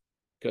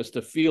 Because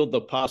the field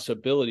of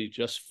possibility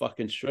just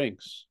fucking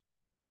shrinks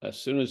as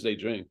soon as they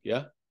drink.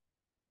 Yeah.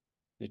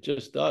 It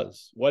just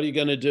does. What are you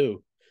going to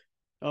do?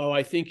 Oh,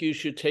 I think you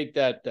should take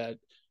that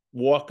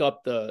walk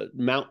up the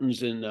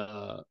mountains in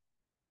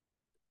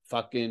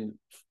fucking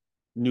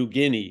New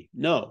Guinea.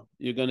 No,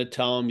 you're going to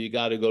tell them you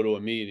got to go to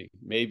a meeting.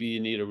 Maybe you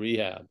need a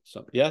rehab.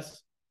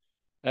 Yes,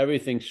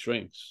 everything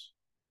shrinks.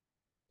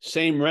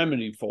 Same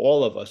remedy for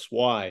all of us.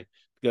 Why?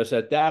 Because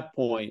at that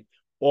point,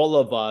 all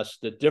of us,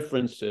 the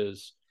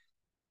differences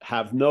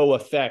have no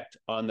effect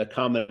on the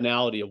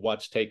commonality of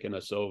what's taken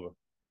us over.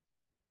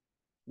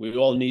 We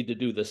all need to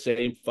do the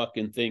same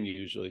fucking thing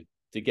usually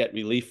to get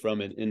relief from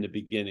it in the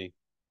beginning.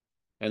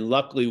 And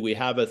luckily, we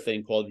have a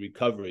thing called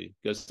recovery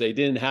because they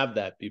didn't have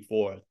that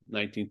before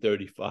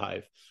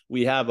 1935.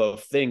 We have a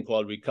thing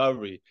called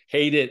recovery.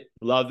 Hate it,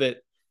 love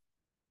it.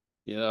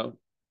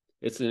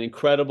 It's an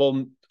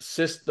incredible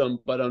system,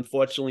 but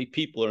unfortunately,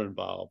 people are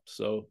involved.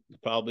 So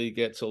it probably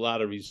gets a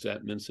lot of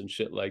resentments and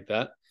shit like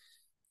that.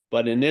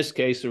 But in this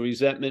case, a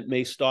resentment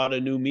may start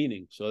a new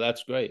meaning. So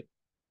that's great.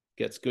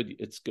 Gets good.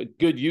 It's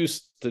good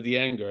use to the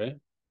anger. Eh?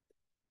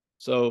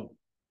 So,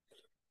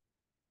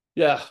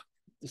 yeah,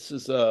 this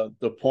is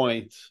the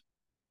point.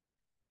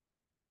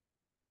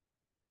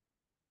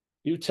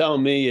 You tell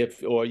me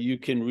or you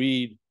can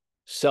read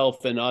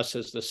self and us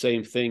as the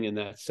same thing in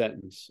that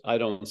sentence. I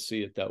don't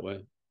see it that way.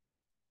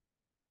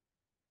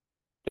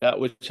 That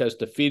which has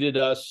defeated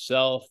us,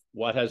 self,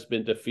 what has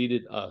been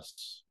defeated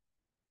us.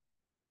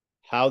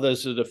 How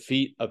does the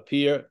defeat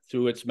appear?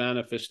 Through its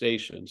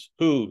manifestations.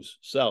 Whose?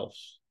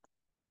 Self's.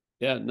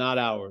 Yeah, not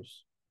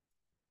ours.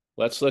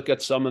 Let's look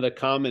at some of the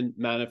common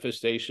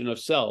manifestation of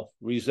self.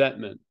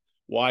 Resentment.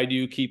 Why do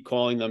you keep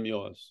calling them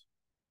yours?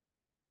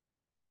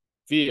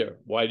 Fear.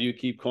 Why do you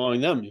keep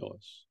calling them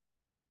yours?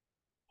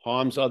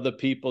 Harms other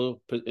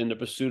people in the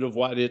pursuit of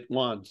what it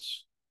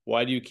wants.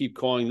 Why do you keep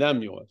calling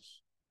them yours?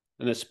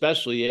 And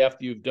especially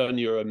after you've done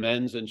your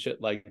amends and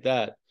shit like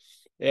that,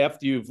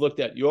 after you've looked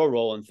at your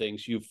role in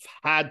things, you've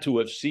had to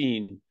have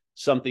seen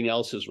something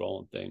else's role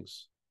in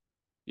things.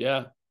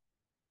 Yeah.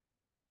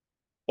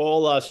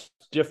 All us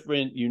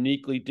different,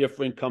 uniquely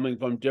different, coming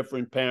from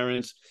different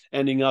parents,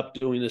 ending up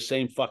doing the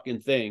same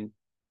fucking thing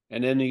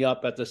and ending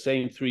up at the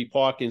same 3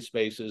 parking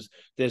spaces.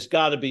 There's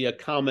got to be a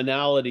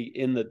commonality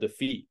in the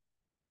defeat.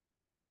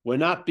 We're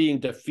not being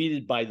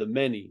defeated by the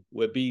many.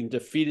 We're being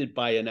defeated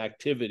by an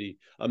activity,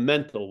 a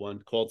mental one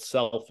called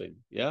selfing.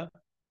 Yeah.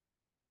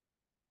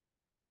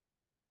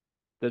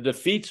 The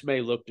defeats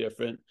may look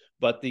different,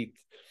 but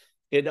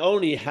it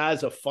only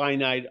has a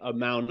finite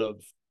amount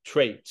of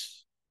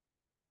traits.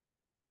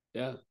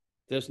 Yeah.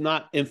 There's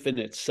not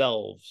infinite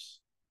selves.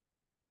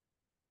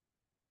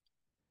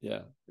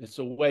 Yeah. It's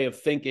a way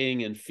of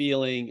thinking and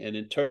feeling and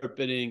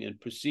interpreting and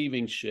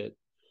perceiving shit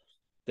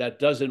that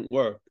doesn't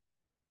work.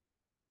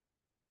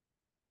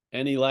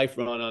 Any life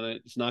run on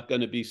it is not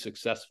going to be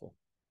successful.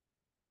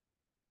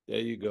 There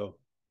you go.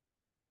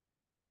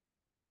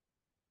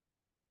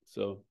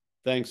 So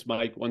thanks,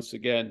 Mike, once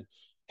again.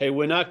 Hey,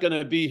 we're not going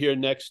to be here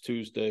next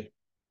Tuesday.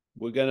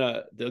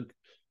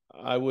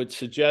 I would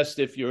suggest,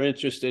 if you're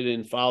interested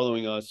in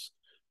following us,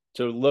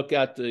 to look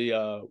at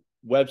the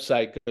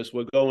website, because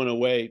we're going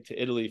away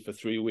to Italy for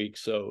 3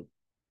 weeks. So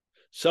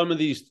some of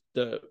these,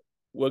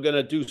 we're going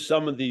to do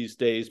some of these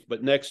days,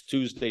 but next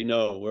Tuesday,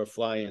 no, we're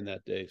flying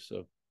that day.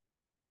 So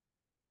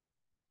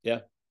yeah.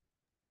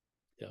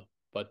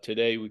 But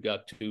today we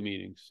got 2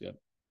 meetings. Yeah.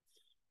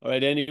 All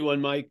right,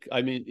 anyone, Mike?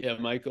 I mean, yeah,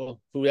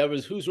 Michael,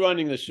 who's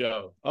running the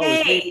show? Oh,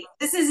 it's me. Hey,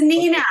 this is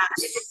Nina.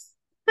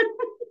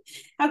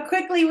 How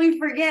quickly we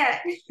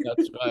forget.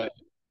 That's right.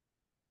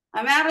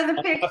 I'm out of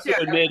the I have to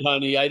picture. admit,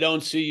 honey, I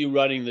don't see you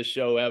running the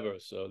show ever.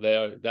 So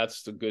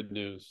that's the good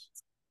news.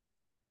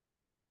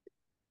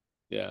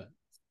 Yeah,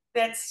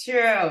 That's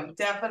true.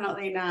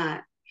 Definitely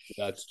not.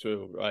 that's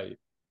true. Right.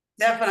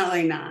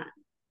 Definitely not.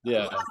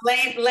 Yeah.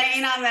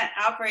 Laying on the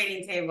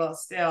operating table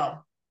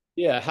still.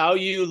 Yeah. How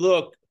you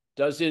look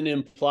doesn't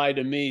imply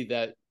to me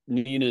that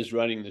Nina's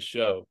running the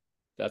show.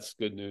 That's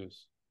good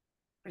news.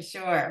 For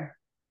sure.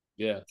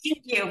 Yeah.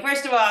 Thank you.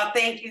 First of all,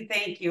 thank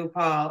you,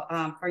 Paul,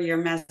 for your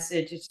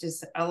message. It's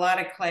just a lot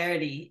of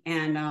clarity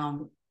and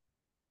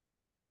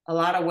a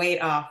lot of weight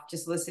off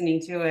just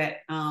listening to it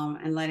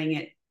and letting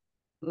it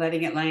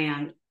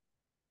land.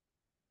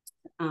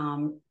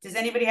 Does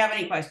anybody have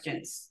any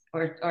questions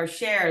or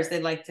shares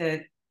they'd like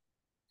to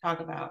talk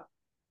about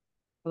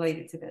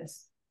related to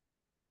this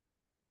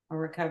or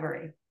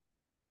recovery?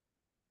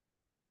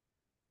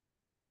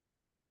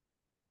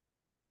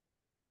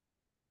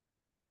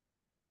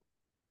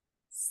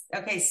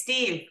 Okay,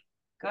 Steve,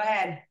 go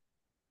ahead.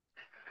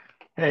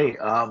 Hey,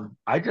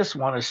 I just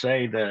want to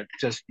say that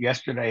just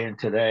yesterday and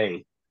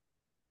today,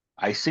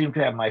 I seem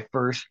to have my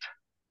first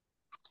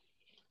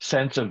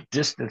sense of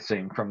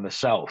distancing from the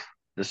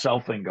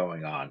selfing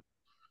going on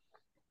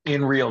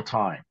in real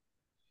time.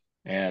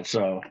 And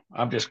so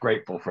I'm just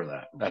grateful for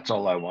that. That's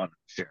all I want to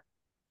share.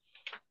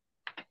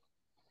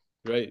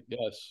 Great.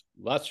 Yes.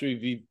 Lots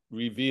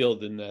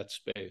revealed in that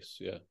space.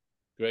 Yeah.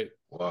 Great.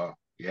 Wow.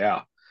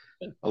 Yeah.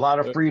 A lot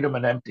of freedom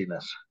and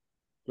emptiness.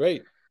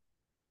 Great.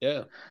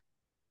 Yeah.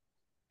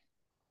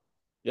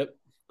 Yep.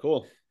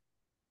 Cool.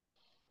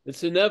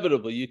 It's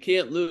inevitable. You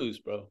can't lose,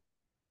 bro.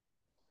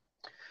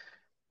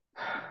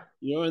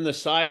 You're on the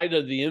side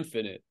of the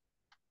infinite.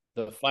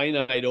 The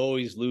finite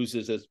always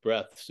loses its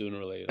breath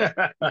sooner or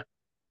later.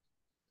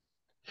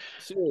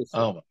 Seriously.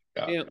 Oh my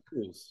God. You can't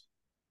lose.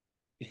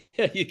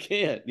 Yeah, you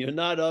can't. You're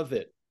not of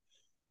it.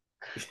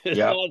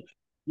 Yeah.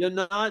 You're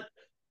not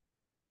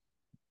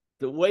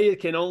the way it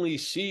can only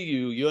see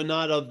you, you're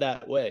not of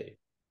that way.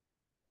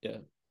 Yeah.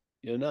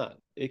 You're not.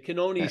 It can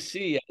only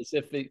see as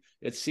if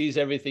it sees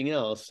everything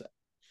else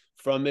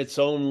from its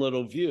own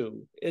little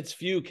view. Its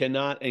view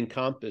cannot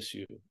encompass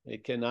you.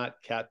 It cannot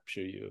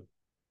capture you.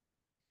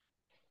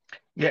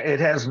 Yeah, it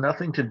has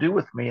nothing to do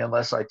with me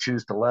unless I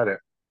choose to let it.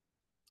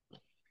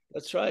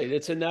 That's right.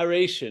 It's a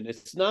narration.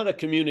 It's not a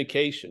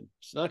communication.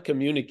 It's not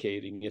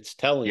communicating. It's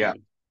telling you.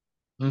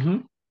 Mm-hmm.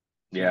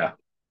 Yeah.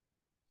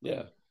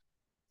 Yeah.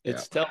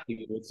 It's telling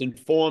you. It's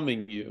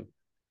informing you.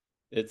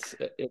 It's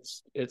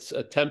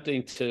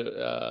attempting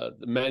to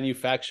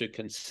manufacture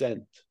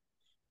consent.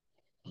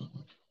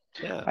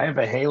 Yeah. I have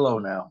a halo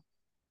now.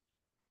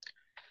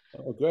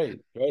 Oh,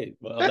 great.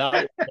 Well,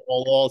 that was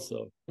Paul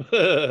also.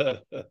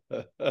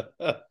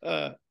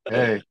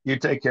 Hey, you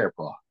take care,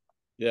 Paul.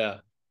 Yeah.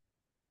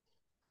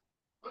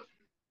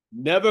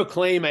 Never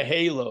claim a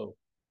halo.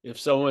 If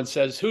someone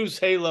says, whose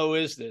halo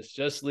is this?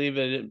 Just leave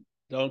it in.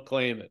 Don't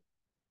claim it.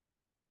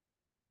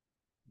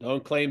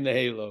 Don't claim the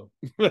halo.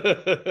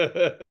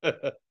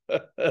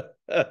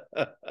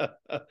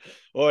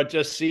 Or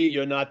just see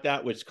you're not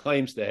that which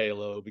claims the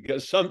halo,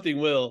 because something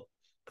will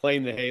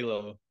claim the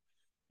halo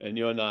and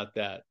you're not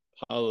that.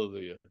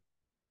 Hallelujah.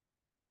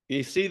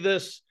 You see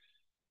this?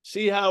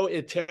 See how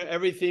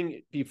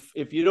everything,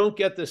 if you don't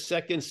get the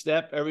second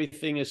step,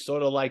 everything is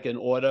sort of like an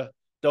order.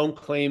 Don't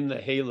claim the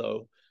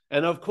halo.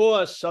 And of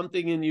course,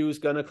 something in you is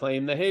going to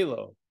claim the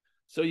halo.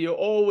 So you're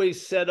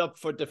always set up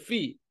for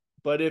defeat.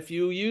 But if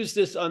you use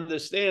this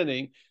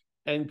understanding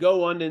and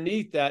go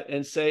underneath that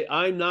and say,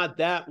 I'm not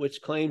that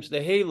which claims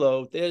the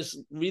halo, there's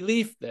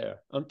relief there.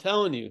 I'm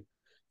telling you,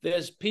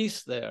 there's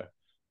peace there.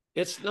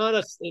 It's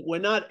not we're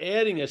not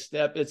adding a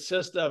step. It's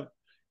just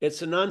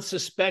it's an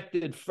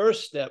unsuspected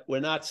first step we're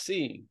not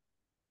seeing.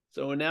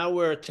 So now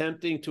we're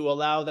attempting to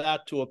allow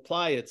that to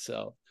apply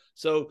itself.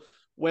 So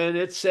when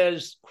it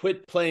says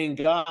quit playing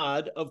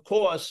God, of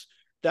course,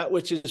 that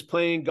which is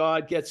playing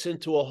God gets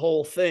into a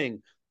whole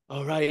thing.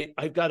 All right,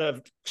 I've got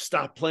to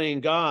stop playing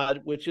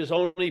God, which is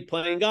only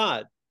playing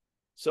God.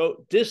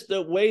 So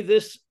the way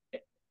this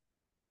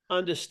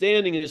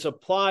understanding is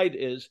applied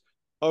is,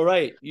 all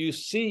right, you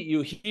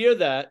hear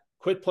that,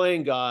 quit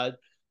playing God.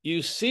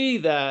 You see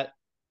that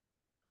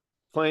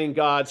playing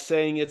God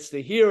saying it's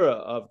the hearer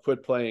of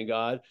quit playing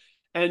God.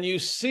 And you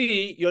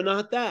see you're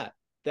not that.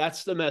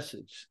 That's the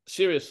message.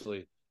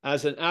 Seriously,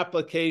 as an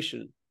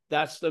application,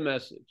 that's the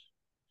message.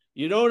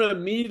 You don't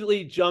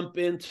immediately jump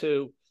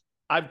into,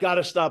 I've got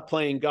to stop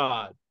playing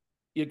God.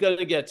 You're going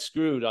to get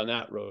screwed on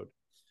that road.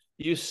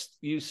 You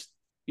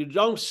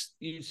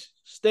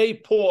stay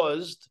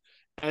paused,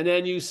 and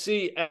then you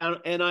see,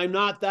 and I'm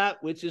not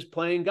that which is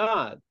playing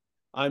God.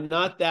 I'm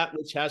not that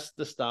which has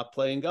to stop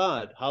playing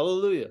God.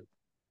 Hallelujah.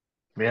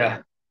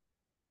 Yeah.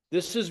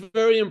 This is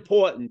very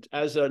important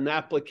as an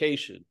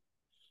application,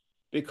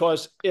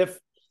 because if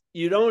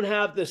you don't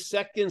have the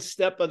second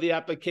step of the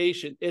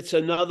application. It's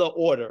another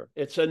order.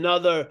 It's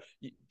another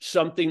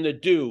something to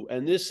do.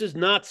 And this is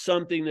not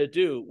something to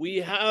do. We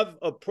have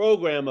a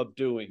program of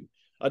doing,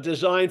 a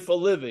design for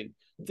living.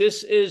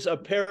 This is a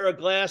pair of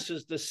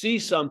glasses to see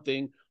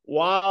something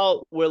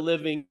while we're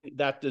living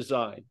that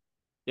design.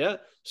 Yeah.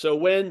 So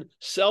when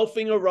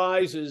selfing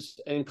arises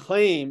and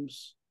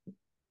claims,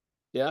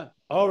 yeah,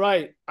 all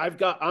right,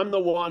 I'm the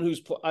one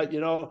who's,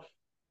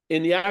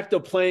 in the act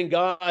of playing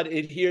God,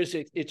 it hears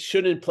it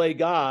shouldn't play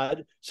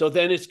God. So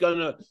then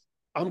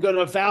I'm going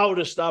to vow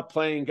to stop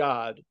playing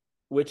God,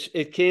 which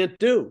it can't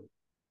do.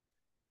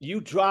 You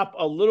drop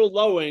a little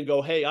lower and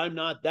go, hey, I'm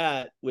not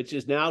that, which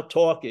is now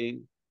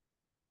talking.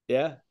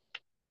 Yeah.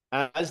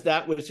 As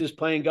that which is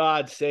playing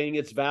God, saying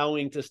it's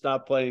vowing to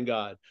stop playing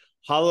God.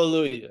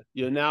 Hallelujah.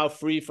 You're now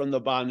free from the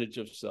bondage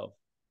of self.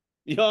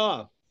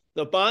 Yeah.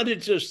 The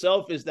bondage of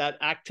self is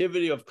that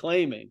activity of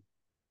claiming.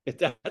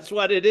 That's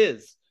what it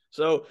is.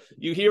 So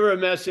you hear a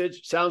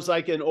message, sounds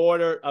like an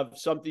order of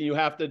something you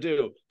have to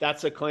do.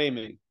 That's a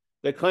claiming.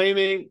 The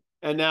claiming,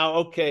 and now,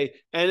 okay.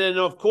 And then,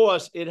 of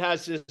course, it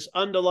has this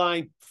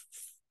underlying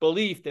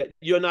belief that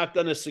you're not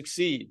going to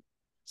succeed.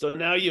 So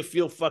now you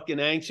feel fucking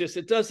anxious.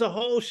 It does the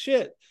whole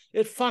shit.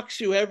 It fucks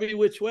you every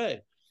which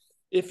way.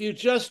 If you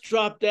just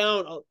drop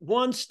down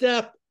one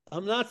step,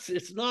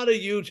 it's not a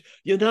huge,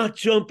 you're not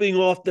jumping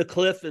off the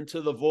cliff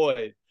into the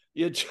void.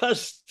 You're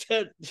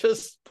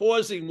just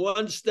pausing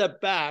one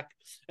step back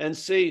and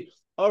see,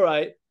 all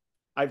right,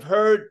 I've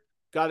heard,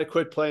 got to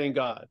quit playing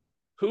God.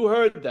 Who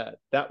heard that?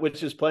 That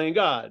which is playing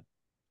God.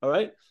 All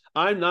right.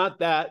 I'm not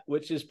that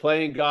which is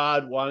playing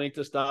God, wanting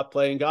to stop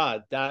playing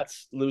God.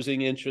 That's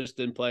losing interest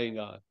in playing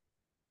God.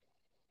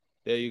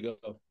 There you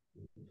go.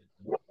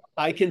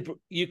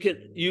 You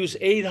can use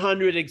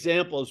 800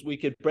 examples. We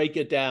could break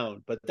it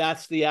down, but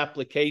that's the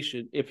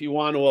application if you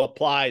want to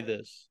apply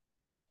this.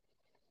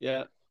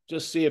 Yeah.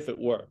 Just see if it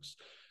works.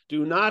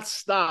 Do not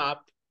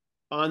stop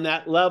on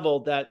that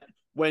level that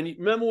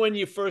remember when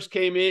you first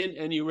came in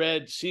and you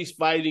read cease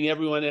fighting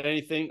everyone and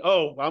anything.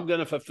 Oh, I'm going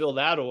to fulfill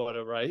that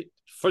order, right?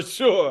 For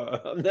sure.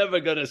 I'm never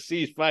going to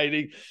cease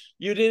fighting.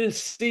 You didn't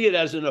see it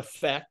as an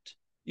effect.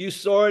 You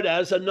saw it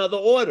as another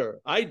order.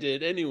 I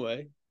did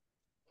anyway.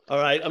 All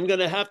right. I'm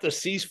going to have to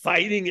cease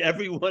fighting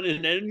everyone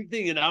and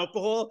anything in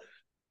alcohol.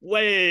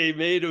 Wait a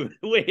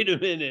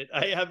minute.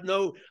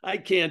 I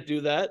can't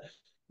do that.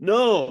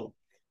 No.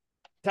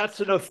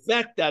 That's an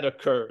effect that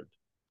occurred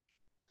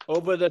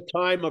over the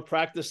time of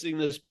practicing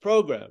this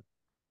program.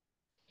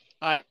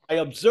 I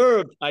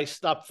observed I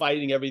stopped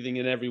fighting everything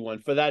and everyone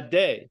for that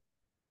day,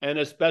 and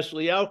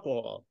especially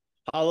alcohol.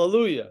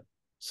 Hallelujah.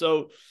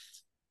 So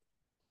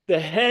the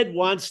head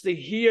wants to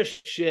hear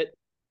shit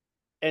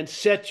and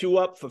set you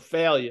up for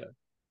failure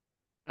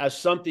as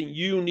something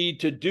you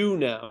need to do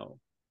now,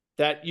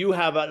 that you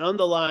have an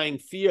underlying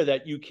fear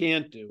that you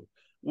can't do.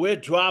 We're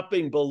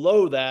dropping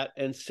below that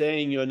and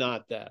saying you're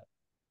not that.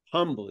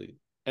 Humbly,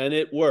 and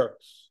it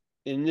works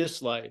in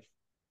this life.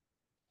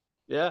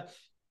 Yeah.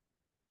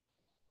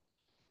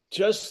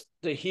 Just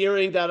the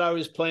hearing that I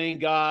was playing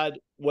God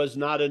was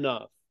not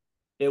enough.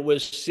 It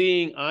was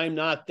seeing I'm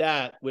not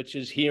that, which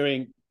is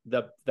hearing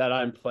that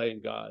I'm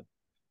playing God.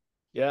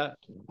 Yeah.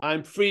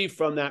 I'm free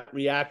from that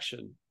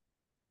reaction.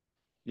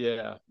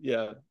 Yeah.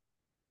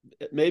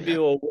 Maybe it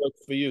will work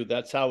for you.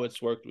 That's how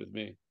it's worked with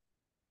me.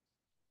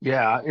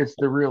 Yeah, it's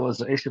the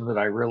realization that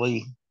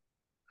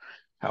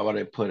how would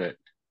I put it?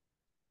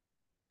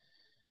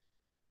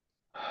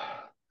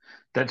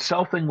 That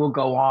selfing will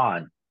go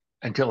on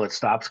until it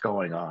stops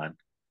going on.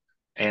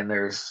 And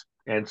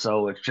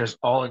so it's just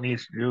all it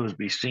needs to do is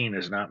be seen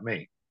as not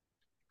me.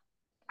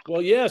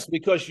 Well, yes,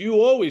 because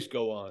you always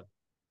go on.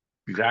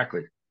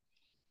 Exactly.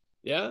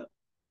 Yeah.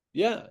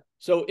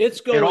 So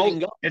it's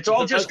going on. It's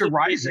all just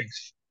arising.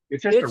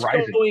 It's just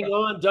arising. Going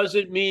on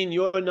doesn't mean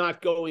you're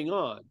not going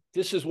on.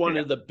 This is one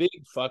of the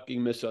big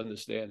fucking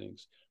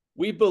misunderstandings.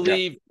 We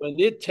believe when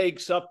it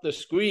takes up the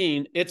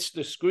screen, it's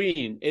the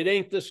screen. It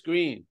ain't the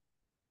screen.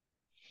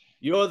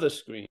 You're the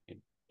screen.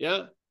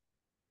 Yeah.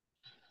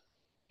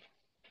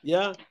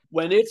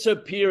 When it's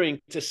appearing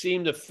to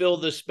seem to fill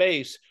the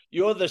space,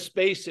 you're the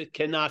space it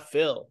cannot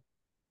fill.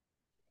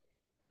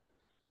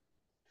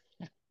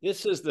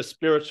 This is the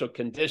spiritual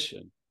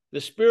condition. The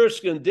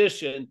spiritual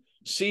condition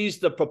sees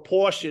the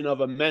proportion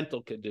of a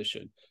mental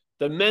condition.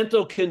 The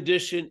mental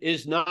condition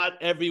is not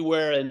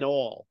everywhere and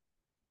all.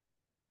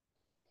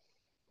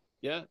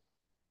 Yeah.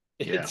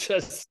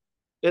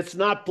 It's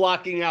not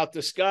blocking out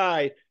the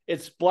sky.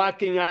 It's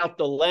blocking out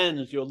the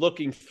lens you're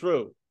looking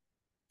through.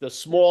 The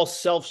small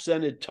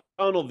self-centered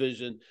tunnel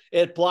vision,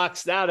 it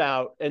blocks that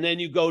out. And then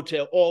you go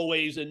to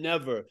always and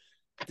never.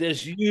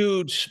 There's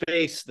huge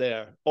space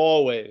there,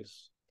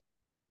 always.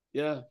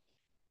 Yeah.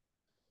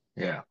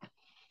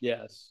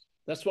 Yes.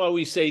 That's why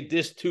we say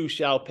this too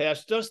shall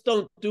pass. Just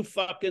don't do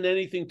fucking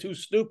anything too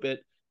stupid,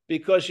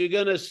 because you're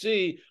going to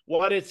see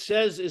what it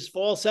says is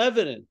false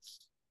evidence.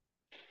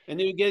 And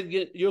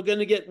you're going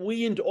to get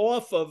weaned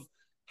off of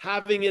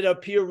having it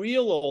appear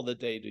real all the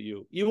day to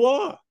you. You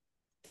are.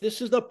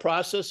 This is the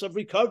process of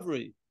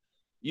recovery.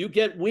 you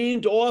get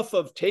weaned off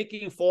of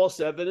taking false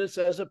evidence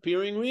as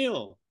appearing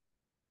real.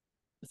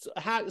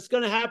 It's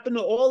going to happen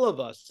to all of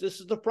us. This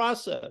is the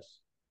process.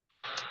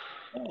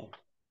 Oh.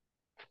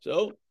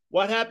 So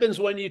what happens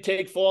when you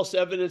take false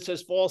evidence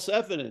as false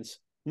evidence?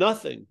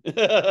 Nothing.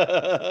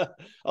 A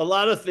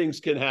lot of things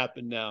can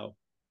happen now.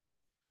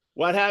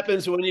 What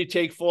happens when you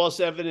take false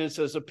evidence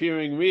as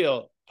appearing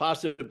real?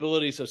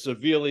 Possibilities are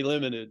severely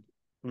limited,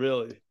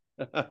 really.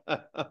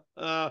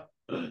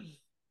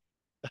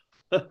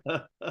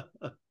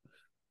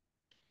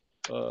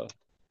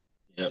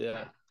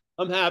 Yeah,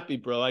 I'm happy,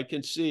 bro. I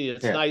can see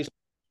it's nice.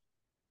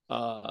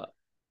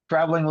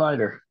 Traveling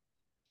lighter.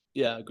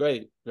 Yeah,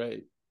 great.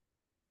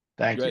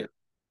 Thank you.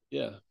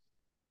 Yeah.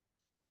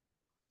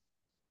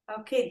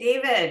 Okay,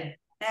 David.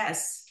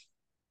 Yes.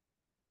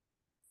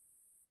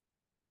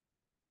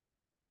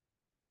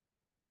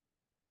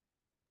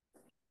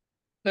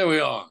 There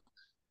we are.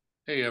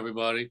 Hey,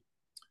 everybody.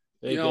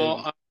 Hey,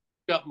 I've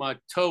got my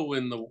toe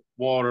in the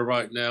water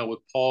right now with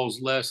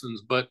Paul's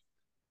lessons, but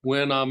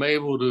when I'm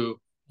able to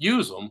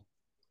use them,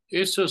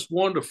 it's just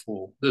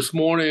wonderful. This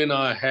morning,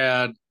 I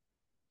had a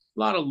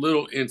lot of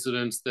little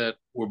incidents that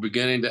were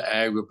beginning to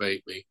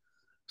aggravate me.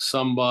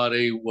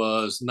 Somebody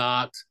was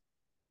going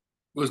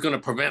to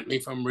prevent me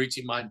from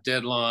reaching my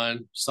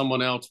deadline.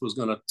 Someone else was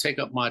going to take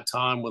up my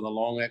time with a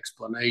long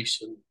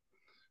explanation.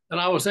 And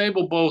I was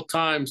able both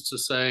times to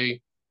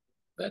say,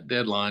 that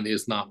deadline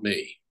is not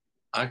me.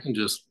 I can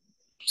just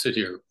sit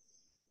here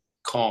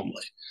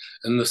calmly.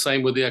 And the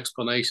same with the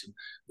explanation.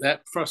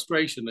 That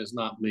frustration is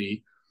not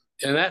me.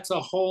 And that's a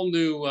whole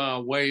new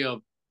way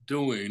of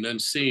doing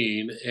and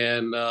seeing,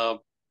 and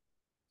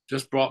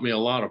just brought me a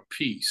lot of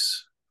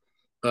peace.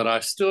 But I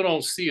still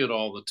don't see it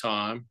all the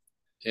time.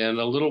 And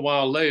a little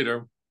while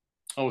later,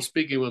 I was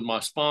speaking with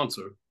my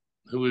sponsor,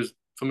 who is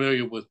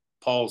familiar with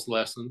Paul's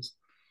lessons.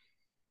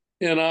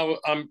 And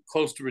I'm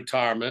close to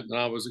retirement, and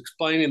I was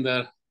explaining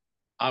that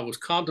I was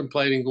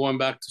contemplating going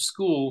back to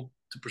school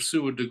to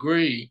pursue a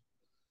degree.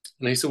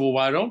 And he said, well,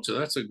 why don't you?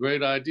 That's a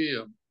great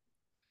idea.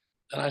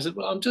 And I said,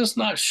 well, I'm just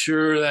not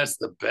sure that's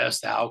the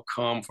best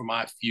outcome for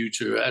my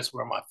future. That's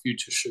where my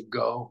future should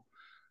go.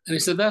 And he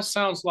said, that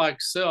sounds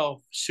like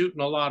self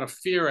shooting a lot of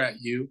fear at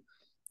you.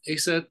 He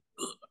said,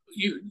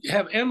 you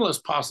have endless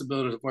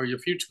possibilities of where your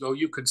future go.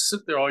 You could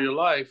sit there all your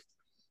life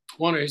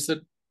wondering. He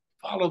said,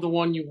 follow the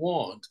one you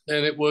want.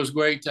 And it was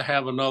great to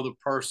have another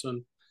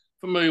person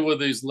familiar with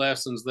these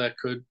lessons that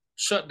could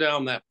shut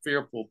down that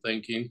fearful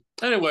thinking.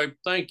 Anyway,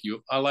 thank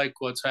you. I like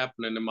what's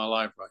happening in my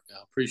life right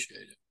now.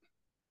 Appreciate it.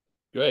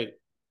 Great.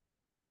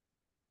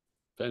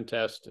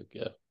 Fantastic.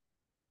 Yeah.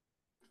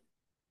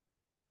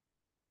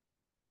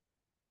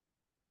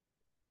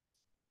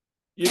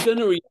 You're going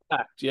to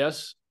react,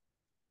 yes?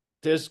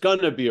 There's going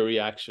to be a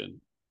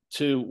reaction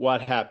to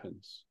what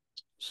happens.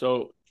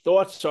 So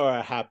thoughts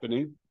are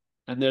happening,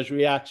 and there's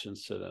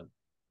reactions to them.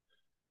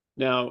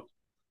 Now,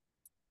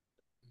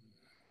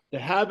 the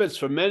habits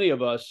for many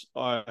of us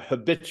are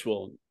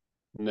habitual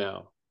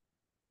now.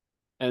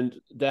 And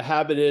the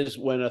habit is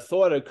when a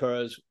thought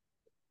occurs,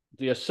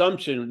 the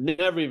assumption,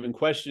 never even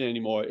question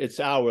anymore, it's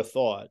our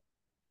thought.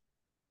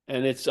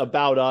 And it's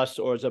about us,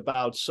 or it's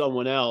about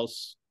someone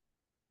else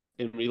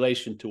in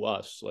relation to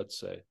us, let's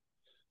say.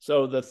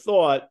 So the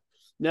thought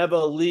never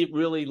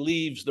really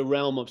leaves the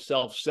realm of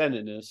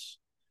self-centeredness.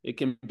 It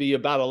can be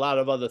about a lot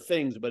of other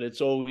things, but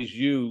it's always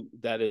you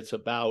that it's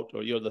about,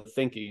 or you're the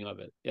thinking of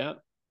it. Yeah.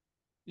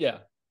 Yeah.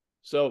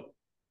 So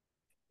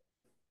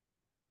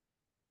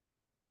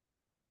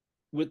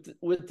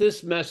with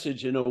this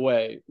message, in a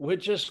way, we're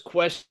just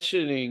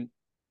questioning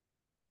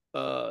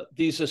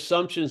these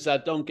assumptions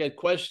that don't get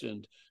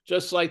questioned,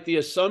 just like the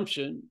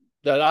assumption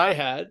that I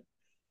had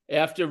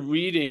after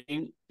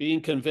reading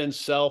Being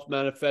Convinced Self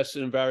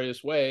Manifested in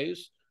Various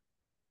Ways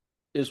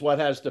is what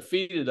has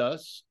defeated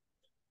us.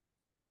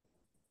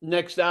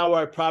 Next hour,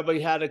 I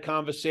probably had a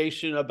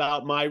conversation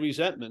about my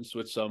resentments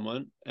with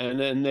someone, and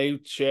then they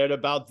shared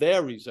about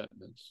their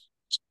resentments.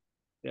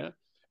 Yeah.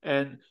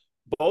 And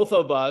both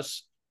of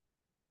us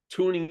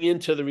tuning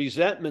into the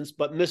resentments,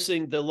 but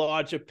missing the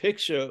larger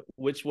picture,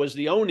 which was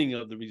the owning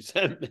of the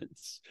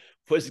resentments,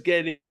 was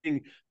getting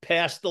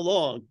passed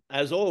along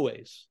as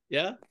always.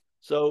 Yeah.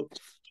 So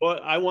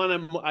I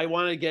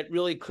want to get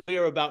really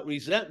clear about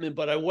resentment,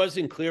 but I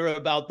wasn't clear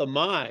about the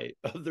my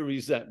of the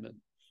resentment.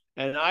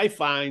 And I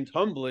find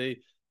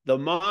humbly, the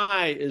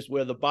my is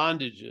where the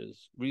bondage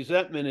is.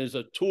 Resentment is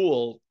a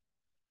tool,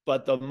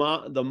 but the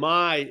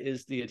my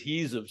is the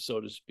adhesive, so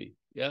to speak.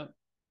 Yeah.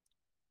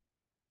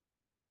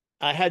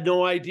 I had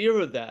no idea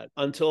of that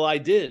until I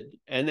did.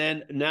 And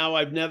then now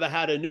I've never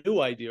had a new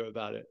idea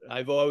about it.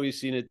 I've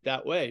always seen it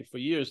that way for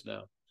years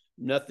now.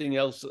 Nothing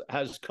else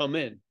has come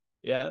in.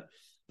 Yeah.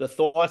 The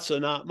thoughts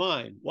are not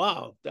mine.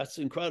 Wow, that's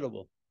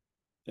incredible.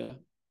 Yeah.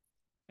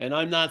 And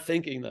I'm not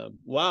thinking them.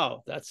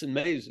 Wow, that's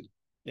amazing.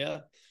 Yeah.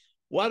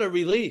 What a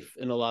relief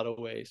in a lot of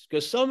ways,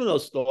 because some of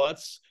those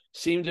thoughts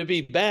seem to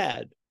be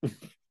bad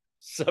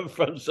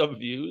from some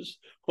views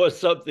or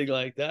something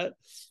like that.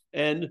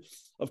 And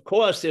of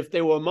course, if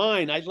they were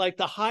mine, I'd like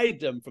to hide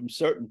them from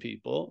certain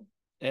people.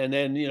 And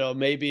then,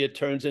 maybe it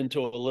turns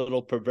into a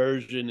little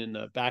perversion in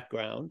the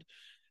background,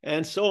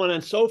 and so on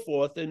and so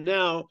forth. And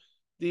now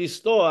these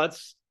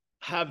thoughts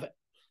have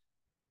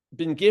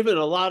been given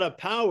a lot of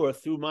power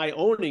through my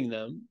owning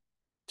them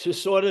to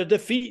sort of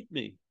defeat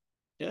me.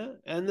 Yeah.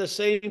 And the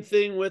same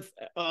thing with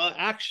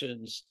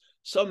actions.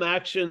 Some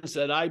actions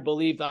that I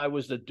believed I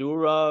was the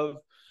doer of,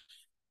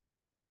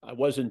 I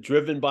wasn't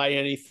driven by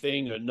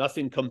anything, or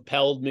nothing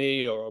compelled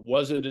me, or it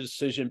wasn't a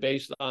decision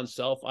based on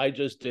self. I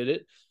just did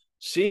it.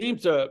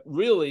 Seemed to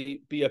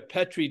really be a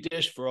petri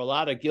dish for a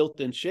lot of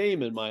guilt and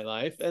shame in my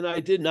life. And I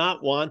did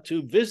not want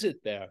to visit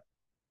there.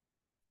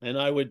 And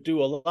I would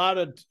do a lot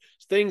of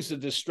things to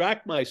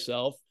distract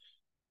myself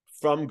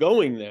from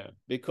going there,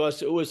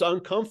 because it was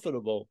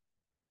uncomfortable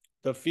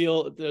to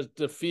feel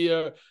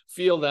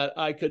that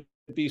I could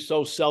be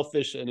so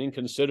selfish and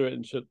inconsiderate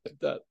and shit like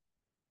that.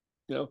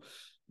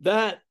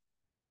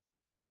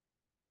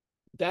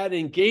 That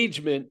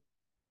engagement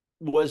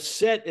was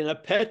set in a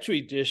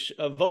petri dish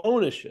of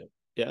ownership.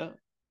 Yeah.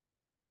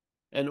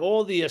 And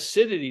all the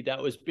acidity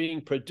that was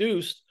being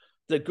produced,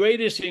 the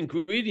greatest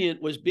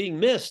ingredient was being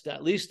missed,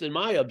 at least in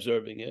my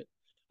observing it.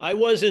 I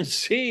wasn't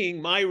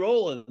seeing my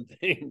role in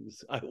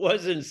things. I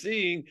wasn't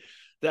seeing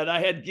that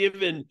I had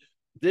given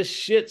this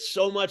shit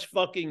so much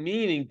fucking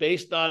meaning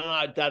based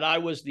on that I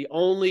was the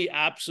only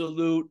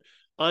absolute,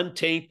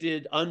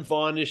 untainted,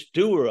 unvarnished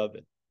doer of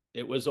it.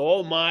 It was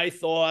all my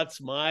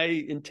thoughts, my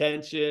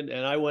intention,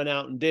 and I went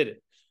out and did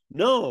it.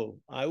 No,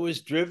 I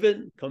was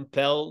driven,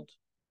 compelled,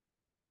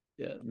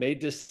 made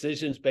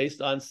decisions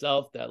based on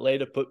self that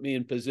later put me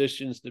in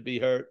positions to be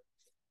hurt.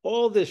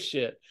 All this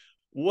shit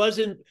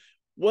wasn't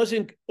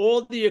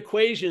all the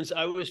equations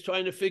I was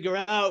trying to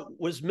figure out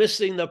was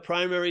missing the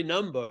primary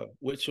number,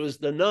 which was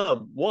the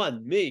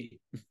one, me.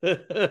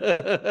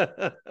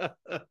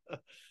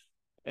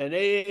 And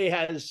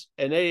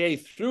AA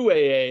through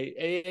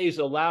AA's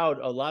allowed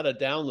a lot of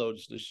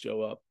downloads to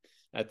show up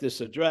at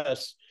this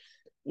address.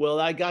 Well,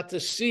 I got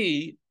to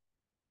see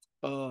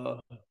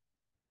what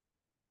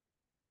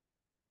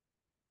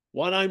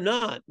I'm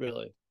not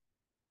really.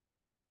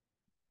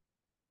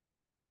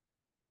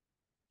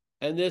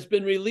 And there's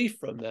been relief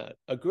from that,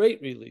 a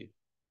great relief.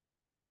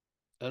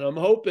 And I'm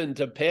hoping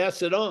to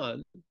pass it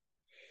on.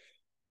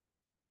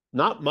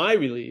 Not my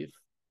relief.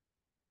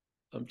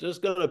 I'm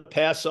just going to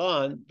pass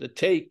on the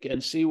take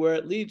and see where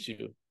it leads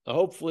you.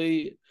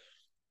 Hopefully,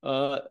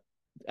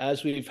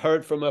 as we've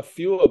heard from a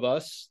few of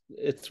us,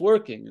 it's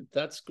working.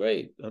 That's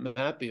great. I'm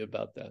happy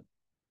about that.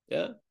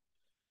 Yeah.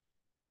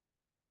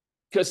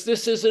 Because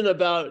this isn't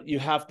about you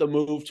have to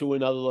move to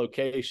another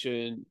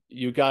location.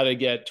 You got to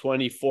get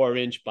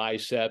 24-inch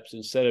biceps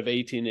instead of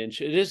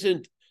 18-inch. It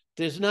isn't,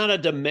 there's not a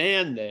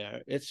demand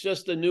there. It's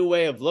just a new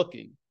way of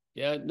looking.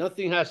 Yeah.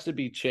 Nothing has to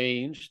be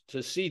changed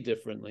to see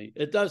differently.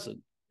 It doesn't.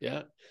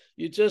 Yeah.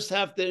 You just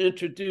have to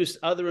introduce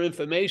other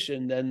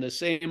information than the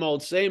same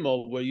old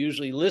we're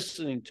usually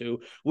listening to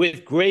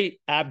with great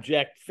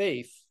abject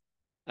faith,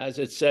 as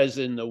it says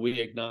in the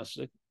We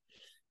Agnostic.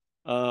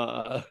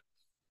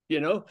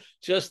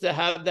 Just to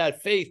have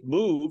that faith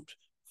moved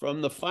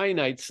from the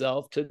finite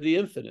self to the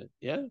infinite.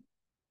 Yeah.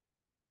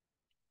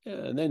 Yeah.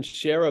 And then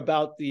share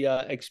about the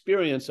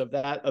experience of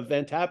that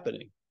event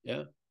happening.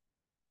 Yeah.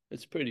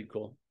 It's pretty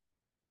cool.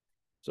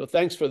 So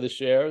thanks for the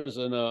shares.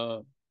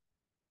 And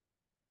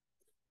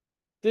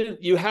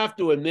you have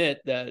to admit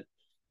that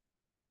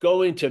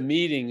going to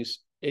meetings,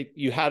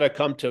 you had to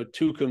come to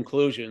two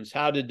conclusions.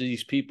 How did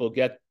these people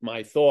get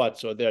my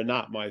thoughts, or they're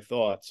not my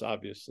thoughts,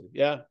 obviously.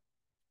 Yeah.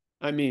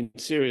 I mean,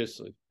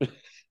 seriously.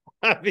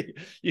 I mean,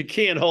 you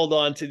can't hold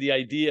on to the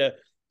idea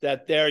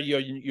that they're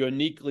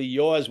uniquely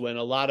yours when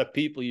a lot of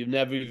people you've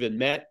never even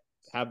met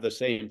have the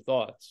same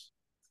thoughts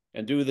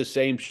and do the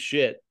same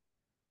shit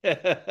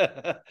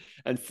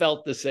and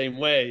felt the same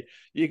way.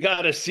 You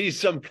got to see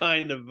some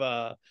kind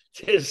of,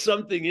 there's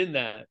something in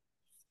that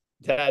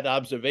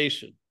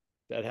observation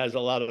that has a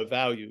lot of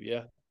value.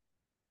 Yeah.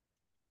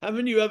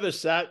 Haven't you ever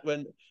sat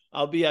when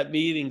I'll be at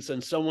meetings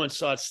and someone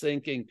starts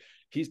thinking,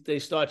 they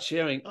start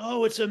sharing,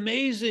 oh, it's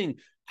amazing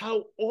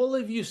how all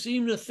of you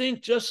seem to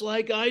think just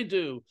like I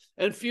do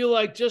and feel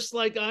like just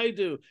like I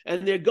do.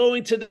 And they're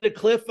going to the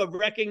cliff of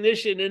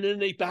recognition and then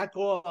they back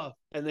off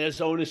and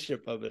there's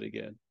ownership of it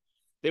again.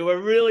 They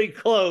were really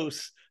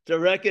close to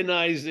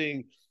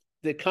recognizing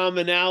the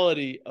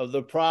commonality of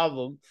the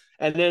problem.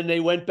 And then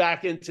they went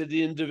back into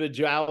the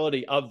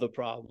individuality of the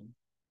problem.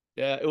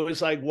 Yeah, it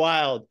was like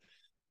wild.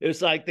 It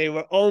was like they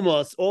were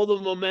almost, all the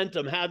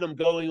momentum had them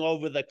going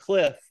over the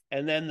cliff.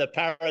 And then the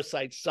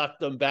parasite sucked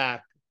them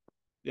back.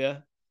 Yeah.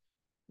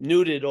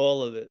 Neutered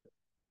all of it.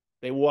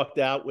 They walked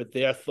out with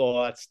their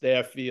thoughts,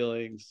 their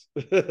feelings.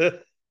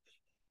 Didn't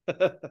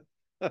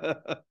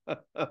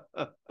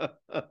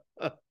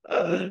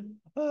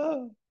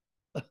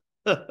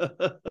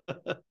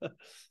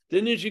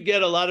you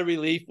get a lot of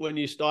relief when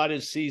you started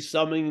to see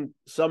some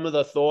of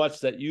the thoughts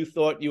that you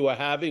thought you were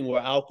having were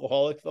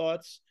alcoholic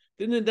thoughts?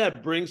 Didn't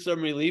that bring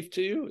some relief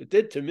to you? It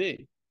did to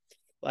me.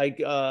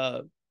 Like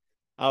our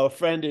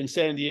friend in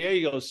San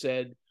Diego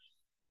said,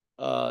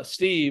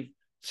 Steve,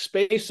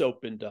 space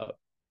opened up,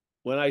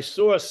 when I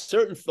saw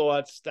certain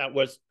thoughts that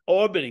was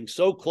orbiting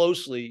so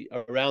closely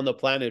around the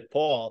planet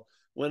Paul,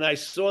 when I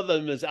saw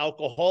them as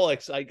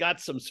alcoholics, I got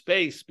some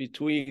space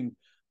between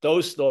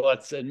those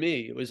thoughts and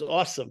me. It was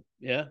awesome.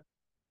 Yeah.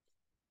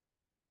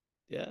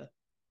 Yeah.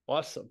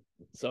 Awesome.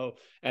 So,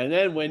 and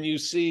then when you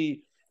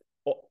see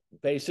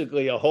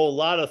basically a whole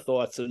lot of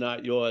thoughts are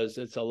not yours,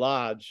 it's a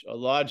large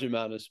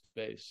amount of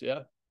space.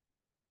 Yeah.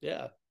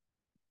 Yeah.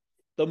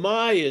 The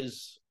my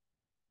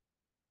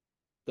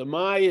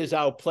is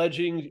our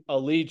pledging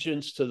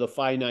allegiance to the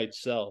finite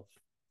self.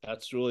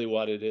 That's really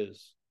what it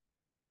is.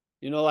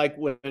 You know, like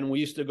when we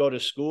used to go to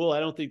school, I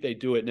don't think they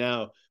do it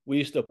now. We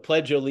used to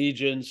pledge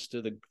allegiance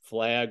to the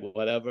flag,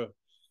 whatever.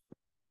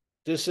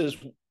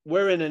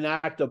 We're in an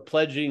act of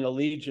pledging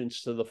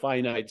allegiance to the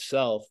finite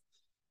self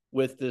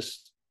with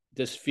this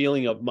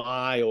feeling of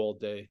my all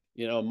day,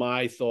 you know,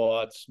 my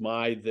thoughts,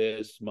 my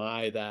this,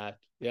 my that.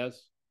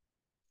 Yes.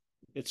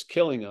 It's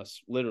killing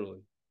us,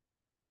 literally.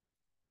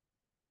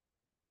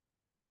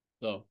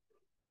 So, all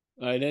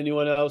right.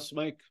 Anyone else,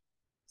 Mike?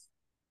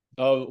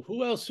 Oh,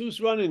 who else? Who's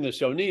running the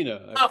show?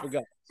 Nina. I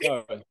forgot.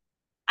 Sorry.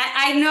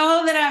 I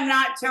know that I'm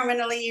not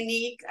terminally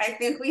unique. I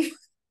think we've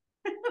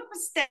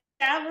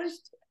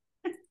established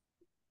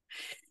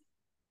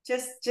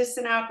just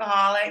an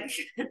alcoholic.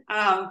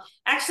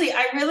 Actually,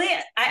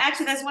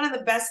 that's one of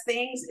the best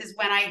things is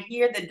when I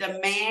hear the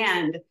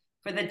demand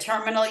for the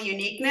terminal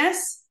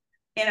uniqueness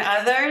in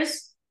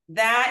others.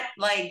 That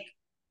I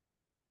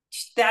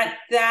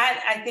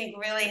think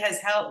really has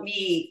helped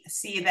me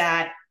see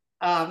that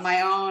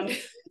my own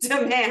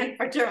demand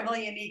for terminal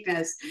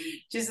uniqueness.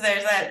 Just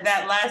there's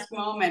that last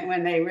moment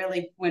when they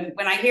really when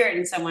I hear it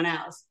in someone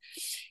else.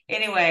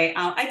 Anyway,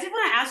 I did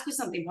want to ask you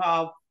something,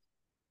 Paul,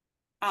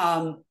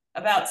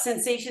 about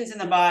sensations in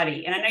the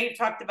body, and I know you've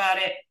talked about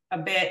it a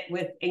bit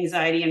with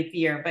anxiety and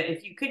fear, but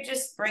if you could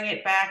just bring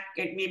it back,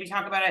 maybe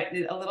talk about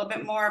it a little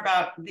bit more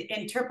about the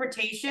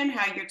interpretation,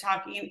 how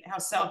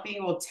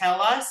selfing will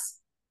tell us.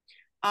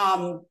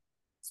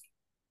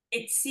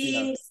 It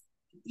seems,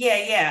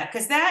 yeah,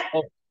 because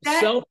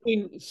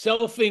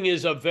selfing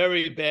is a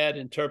very bad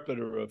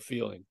interpreter of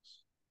feelings.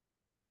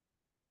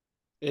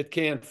 It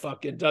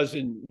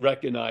doesn't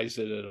recognize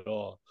it at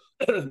all.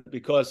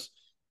 Because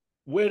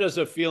where does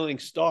a feeling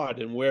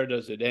start and where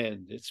does it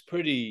end? It's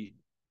pretty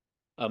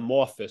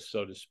amorphous,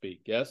 so to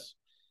speak, yes?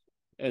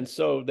 And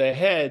so the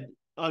head,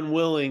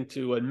 unwilling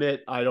to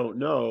admit, I don't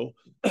know,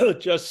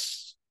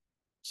 just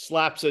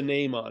slaps a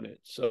name on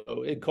it. So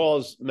it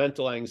calls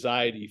mental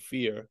anxiety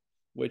fear,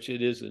 which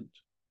it isn't.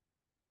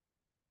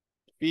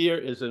 Fear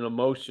is an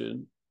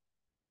emotion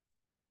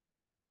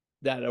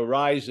that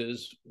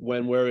arises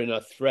when we're in a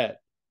threat,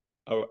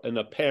 or an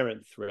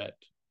apparent threat,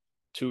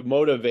 to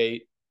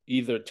motivate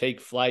either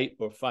take flight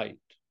or fight,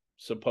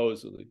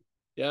 supposedly.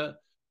 Yeah,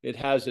 it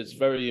has its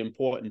very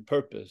important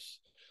purpose.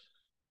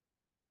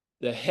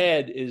 The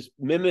head is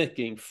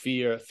mimicking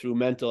fear through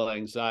mental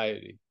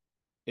anxiety.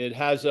 It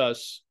has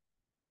us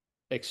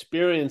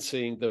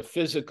experiencing the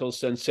physical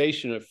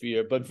sensation of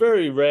fear, but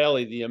very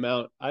rarely the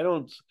amount.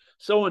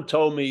 Someone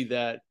told me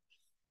that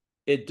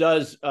it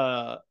does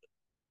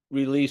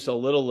release a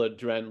little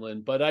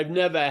adrenaline, but I've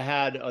never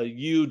had a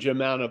huge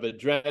amount of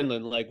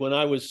adrenaline. Like when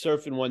I was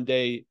surfing one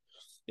day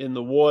in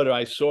the water,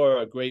 I saw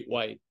a great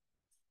white,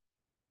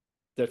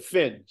 the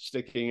fin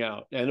sticking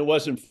out, and it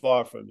wasn't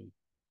far from me.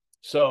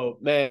 So,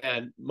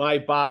 man, my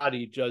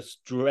body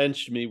just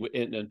drenched me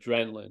in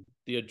adrenaline.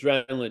 The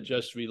adrenaline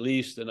just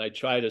released, and I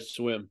tried to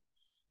swim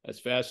as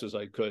fast as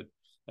I could.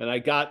 And I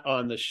got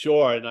on the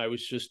shore, and I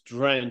was just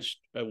drenched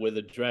with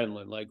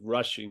adrenaline, like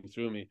rushing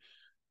through me.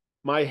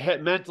 My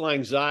mental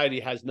anxiety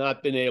has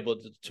not been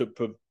able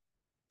to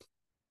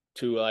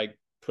like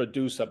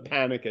produce a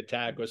panic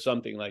attack or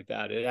something like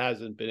that. It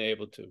hasn't been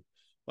able to.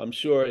 I'm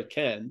sure it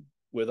can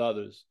with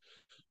others,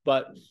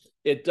 but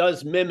it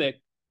does mimic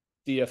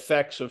the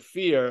effects of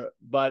fear,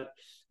 but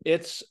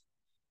it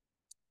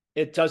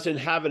doesn't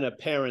have an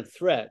apparent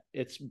threat.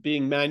 It's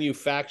being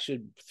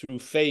manufactured through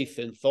faith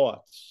and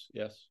thoughts.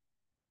 Yes.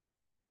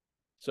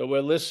 So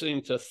we're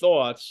listening to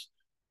thoughts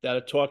that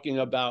are talking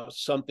about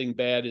something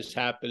bad is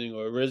happening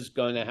or is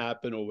going to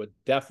happen or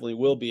definitely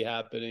will be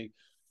happening.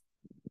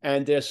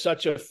 And there's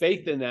such a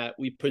faith in that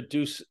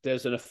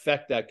there's an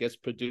effect that gets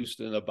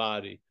produced in the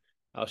body.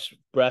 Our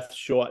breath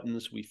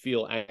shortens, we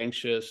feel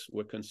anxious,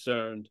 we're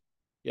concerned.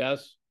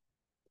 Yes?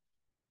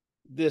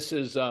 This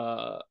is,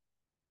 so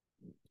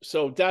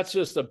that's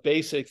just a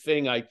basic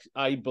thing.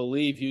 I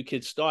believe you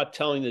could start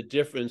telling the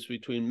difference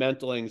between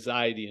mental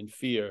anxiety and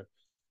fear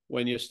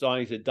when you're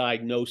starting to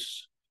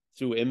diagnose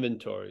through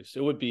inventories.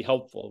 It would be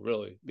helpful,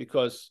 really,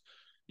 because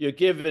you're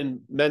giving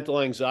mental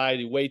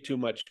anxiety way too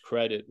much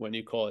credit when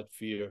you call it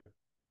fear.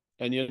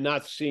 And you're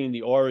not seeing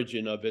the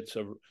origin of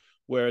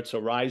where it's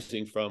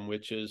arising from,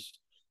 which is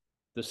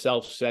the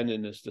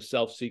self-centeredness, the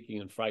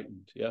self-seeking and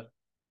frightened. Yeah.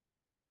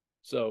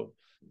 So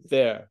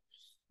there,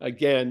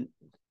 again,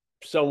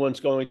 someone's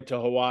going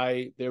to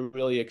Hawaii. They're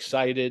really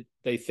excited.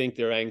 They think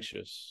they're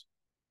anxious.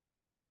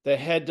 The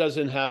head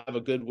doesn't have a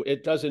good,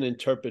 it doesn't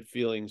interpret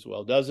feelings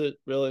well, does it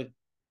really?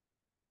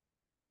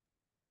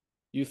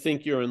 You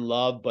think you're in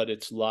love, but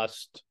it's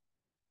lust.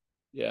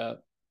 Yeah.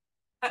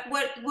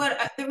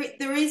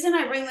 The reason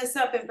I bring this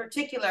up in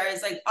particular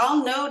is like,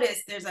 I'll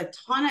notice there's a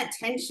ton of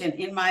tension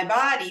in my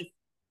body,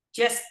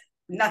 just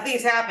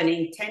nothing's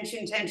happening,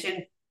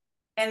 tension.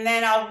 And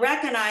then I'll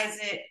recognize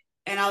it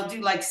and I'll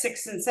do like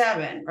 6 and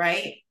 7,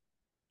 right?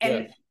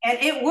 And Yes. and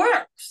it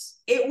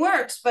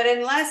works, but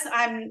unless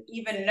I'm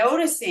even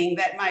noticing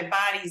that my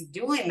body's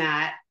doing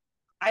that,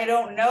 I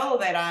don't know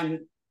that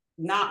I'm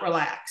not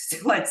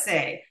relaxed. Let's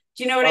say,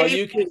 do you know what I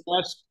mean?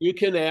 You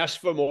can ask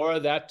for more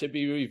of that to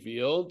be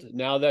revealed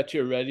now that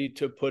you're ready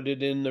to put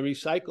it in the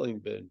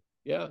recycling bin.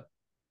 Yeah.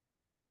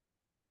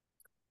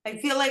 I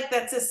feel like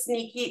that's a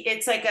sneaky,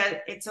 it's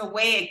a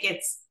way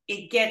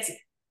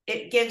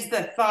it gives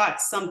the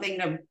thoughts something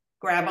to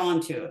grab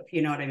onto, if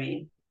you know what I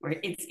mean. Or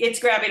it's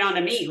grabbing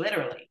onto me,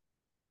 literally.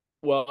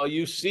 Well,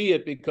 you see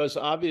it because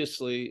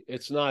obviously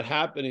it's not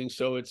happening,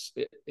 so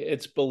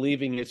it's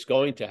believing it's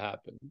going to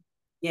happen.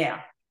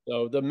 Yeah.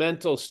 So the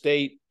mental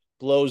state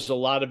blows a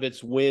lot of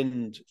its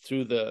wind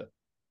through the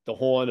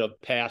horn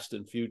of past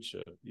and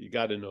future. You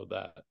got to know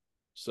that.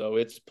 So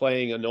it's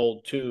playing an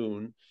old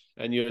tune,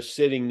 and you're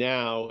sitting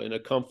now in a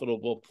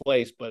comfortable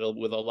place, but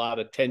with a lot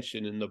of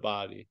tension in the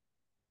body.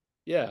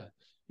 Yeah,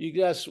 you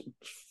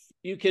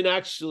can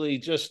actually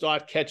just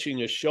start catching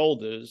your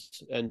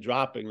shoulders and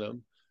dropping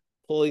them,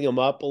 pulling them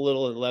up a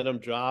little and let them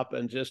drop,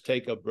 and just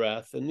take a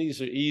breath. And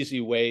these are easy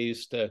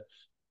ways to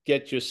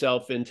get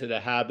yourself into the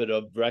habit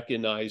of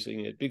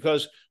recognizing it,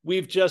 because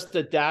we've just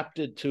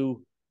adapted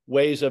to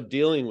ways of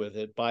dealing with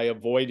it by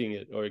avoiding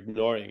it or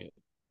ignoring it.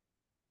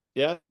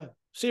 Yeah,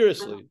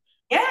 seriously.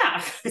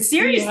 Yeah,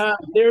 seriously.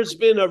 There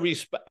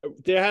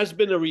has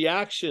been a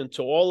reaction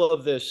to all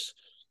of this,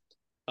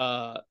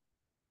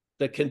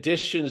 the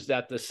conditions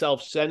that the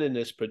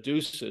self-centeredness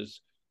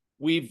produces.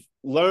 We've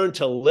learned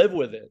to live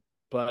with it,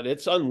 but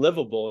it's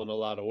unlivable in a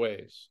lot of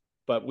ways.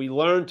 But we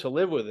learn to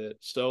live with it.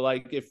 So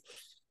like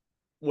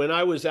when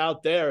I was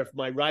out there, if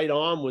my right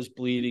arm was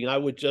bleeding, I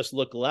would just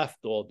look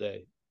left all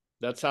day.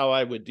 That's how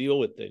I would deal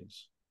with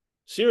things.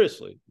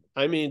 Seriously.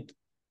 I mean,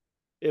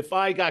 if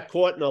I got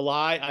caught in a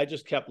lie, I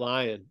just kept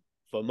lying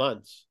for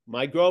months.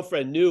 My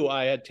girlfriend knew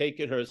I had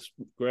taken her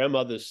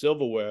grandmother's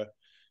silverware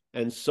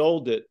and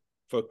sold it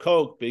for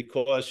Coke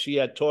because she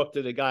had talked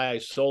to the guy I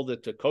sold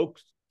it to Coke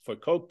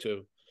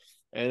to.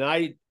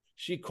 And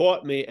she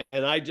caught me,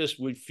 and I just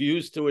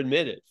refused to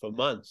admit it for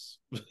months.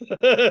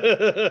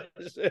 That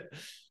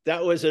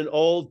was an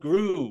old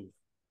groove.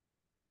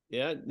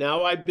 Yeah.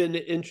 Now I've been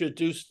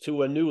introduced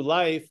to a new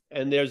life,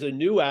 and there's a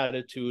new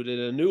attitude and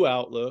a new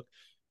outlook,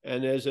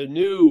 and there's a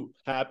new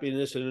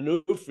happiness and a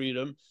new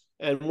freedom.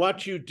 And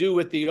what you do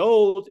with the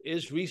old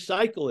is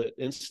recycle it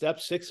in step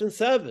 6 and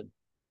 7.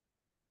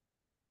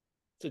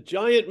 It's a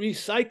giant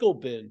recycle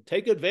bin.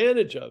 Take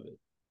advantage of it.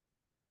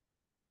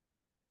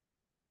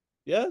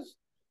 Yes.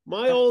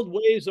 My old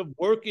ways of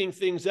working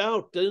things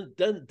out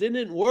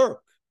didn't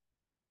work.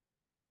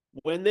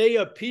 When they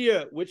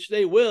appear, which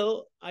they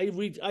will, I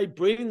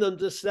bring them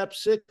to step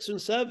 6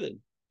 and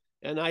 7.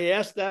 And I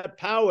ask that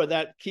power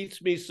that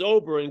keeps me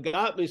sober and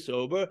got me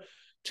sober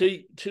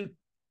to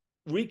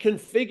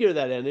reconfigure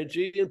that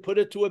energy and put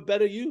it to a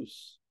better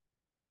use.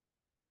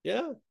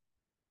 Yeah.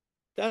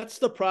 That's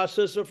the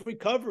process of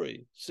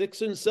recovery,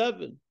 6 and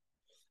 7.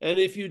 And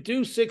if you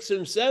do 6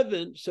 and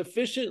 7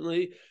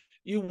 sufficiently,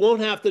 you won't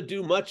have to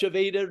do much of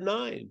 8 or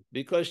 9,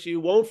 because you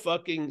won't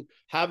fucking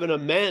have an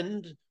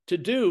amend to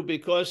do,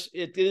 because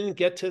it didn't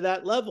get to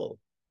that level,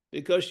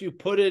 because you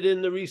put it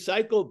in the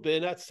recycle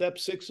bin at step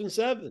 6 and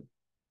 7.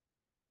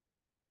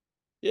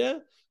 Yeah.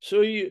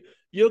 So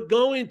you're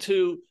going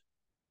to,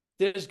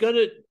 there's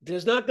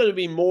not going to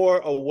be more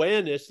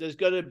awareness.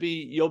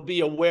 You'll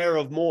be aware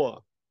of more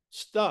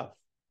stuff.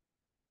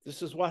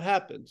 This is what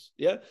happens.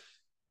 Yeah.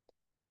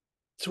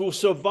 To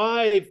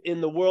survive in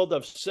the world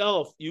of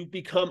self, you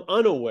become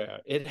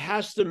unaware. It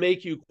has to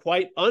make you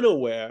quite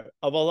unaware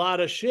of a lot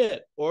of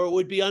shit, or it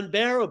would be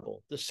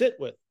unbearable to sit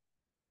with.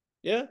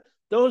 Yeah.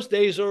 Those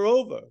days are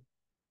over.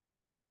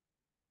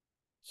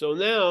 So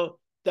now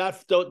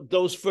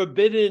those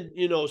forbidden,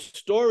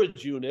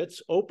 storage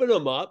units, open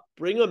them up,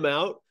 bring them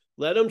out,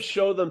 let them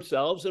show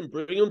themselves, and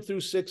bring them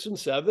through 6 and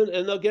 7,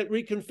 and they'll get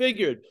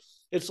reconfigured.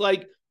 It's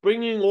like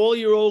bringing all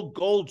your old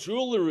gold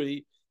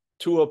jewelry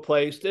to a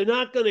place. They're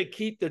not going to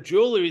keep the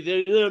jewelry.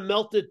 They're going to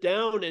melt it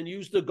down and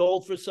use the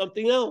gold for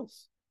something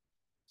else.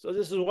 So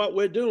this is what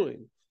we're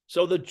doing.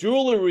 So the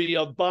jewelry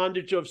of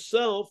bondage of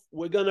self,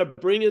 we're going to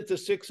bring it to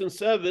 6 and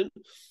 7,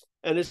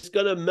 and it's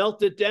going to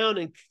melt it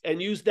down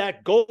and use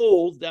that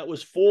gold that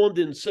was formed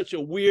in such a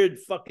weird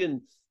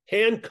fucking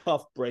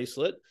handcuff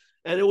bracelet,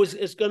 and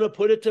it's going to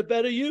put it to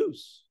better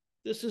use.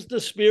 This is the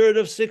spirit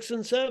of 6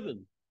 and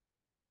 7.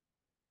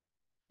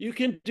 You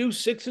can do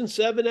 6 and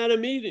 7 at a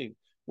meeting.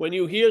 When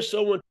you hear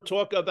someone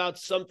talk about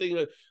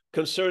something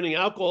concerning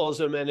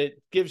alcoholism and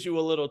it gives you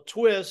a little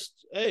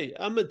twist, hey,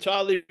 I'm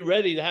entirely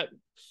ready to have.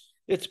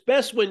 It's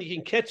best when you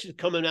can catch it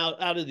coming out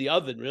of the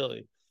oven,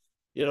 really.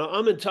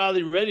 I'm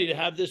entirely ready to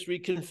have this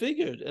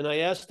reconfigured. And I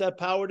asked that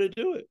power to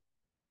do it.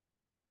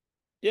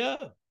 Yeah.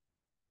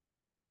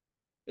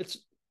 It's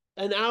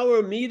an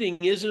hour meeting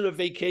isn't a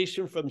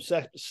vacation from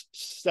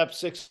step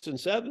 6 and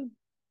 7.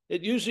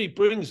 It usually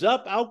brings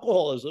up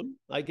alcoholism.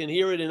 I can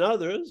hear it in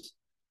others.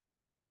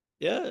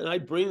 Yeah. And I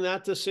bring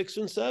that to 6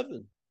 and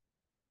 7.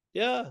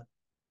 Yeah.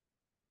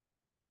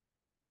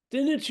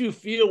 Didn't you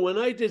feel when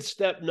I did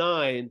step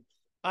 9,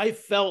 I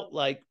felt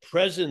like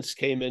presence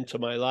came into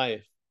my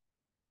life.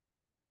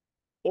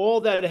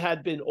 All that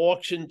had been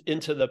auctioned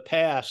into the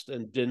past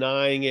and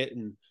denying it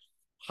and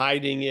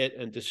hiding it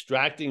and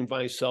distracting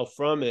myself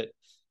from it.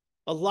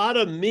 A lot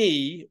of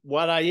me,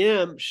 what I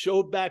am,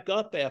 showed back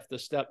up after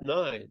step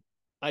 9.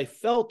 I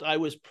felt I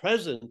was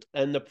present,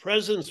 and the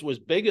presence was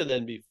bigger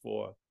than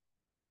before,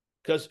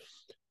 because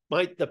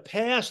the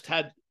past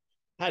had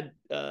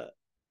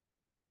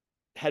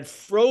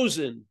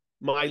frozen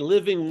my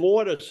living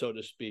water, so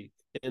to speak,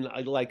 in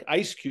like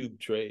ice cube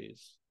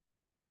trays.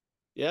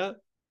 Yeah.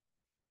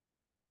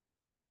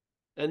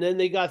 And then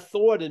they got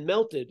thawed and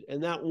melted,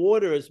 and that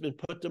water has been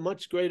put to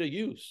much greater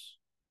use.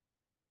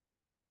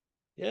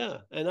 Yeah.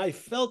 And I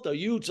felt a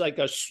huge, like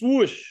a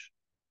swoosh.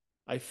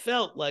 I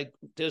felt like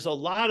there's a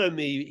lot of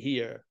me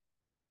here.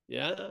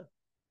 Yeah.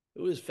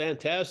 It was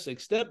fantastic.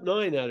 Step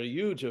 9 had a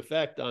huge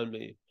effect on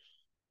me,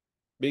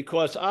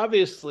 because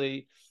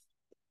obviously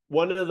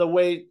one of the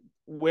ways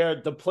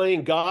where the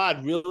playing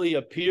God really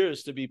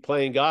appears to be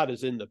playing God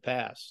is in the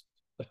past.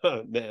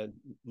 Man,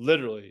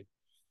 literally.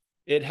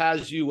 It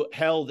has you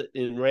held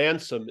in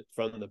ransom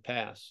from the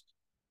past.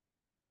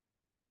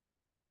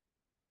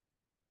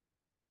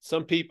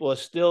 Some people are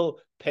still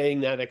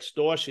paying that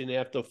extortion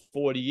after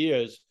 40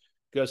 years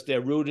because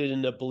they're rooted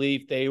in the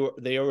belief they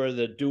were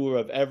the doer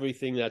of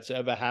everything that's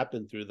ever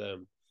happened through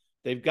them.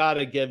 They've got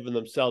to give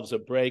themselves a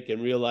break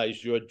and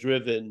realize you're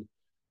driven.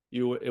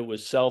 It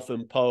was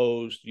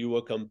self-imposed. You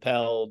were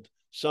compelled.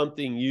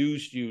 Something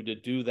used you to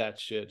do that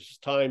shit. It's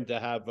time to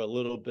have a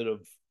little bit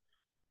of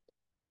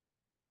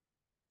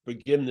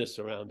forgiveness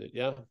around it.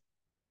 Yeah.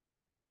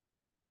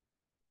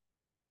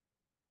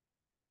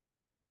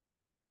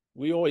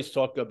 We always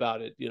talk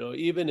about it,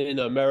 even in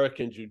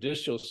American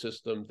judicial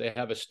system, they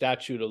have a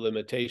statute of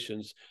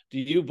limitations. Do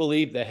you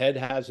believe the head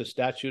has a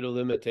statute of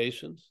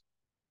limitations?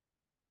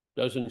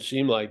 Doesn't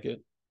seem like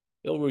it.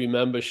 He'll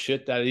remember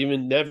shit that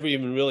never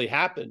even really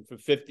happened for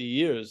 50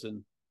 years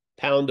and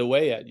pound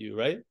away at you,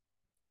 right?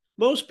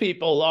 Most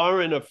people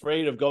aren't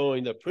afraid of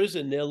going to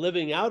prison. They're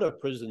living out a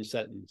prison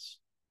sentence.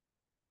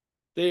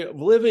 They're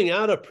living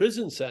out a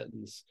prison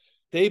sentence.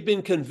 They've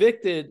been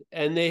convicted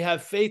and they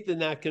have faith in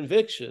that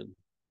conviction.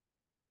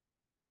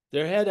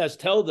 Their head has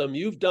told them,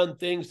 you've done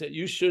things that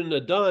you shouldn't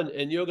have done,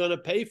 and you're going to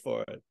pay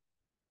for it.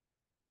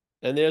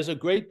 And there's a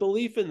great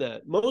belief in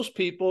that. Most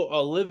people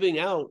are living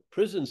out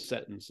prison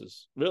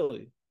sentences,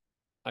 really.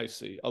 I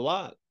see a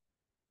lot.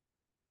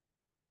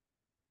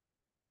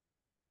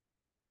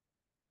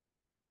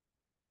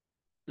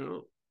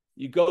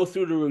 You go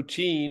through the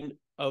routine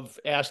of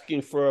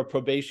asking for a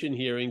probation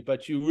hearing,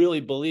 but you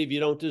really believe you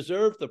don't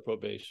deserve the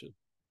probation.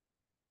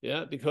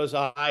 Yeah, because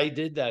I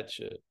did that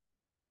shit.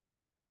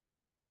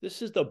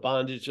 This is the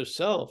bondage of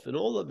self in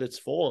all of its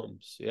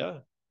forms. Yeah.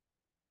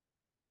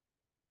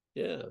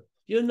 Yeah.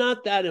 You're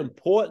not that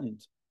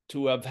important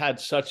to have had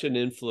such an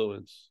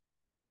influence.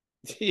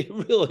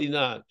 You're really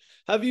not.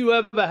 Have you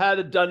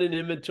ever done an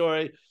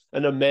inventory,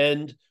 an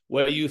amend,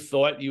 where you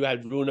thought you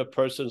had ruined a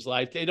person's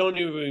life? They don't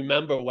even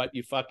remember what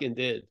you fucking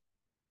did.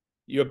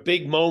 Your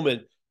big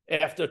moment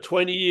after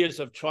 20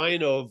 years of trying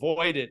to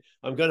avoid it,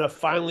 I'm going to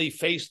finally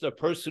face the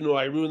person who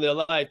I ruined their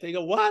life. They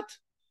go, what?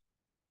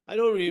 I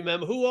don't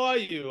remember. Who are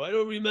you? I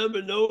don't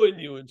remember knowing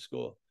you in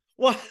school.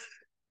 What?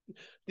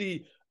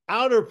 The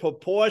outer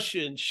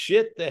proportion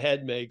shit the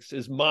head makes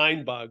is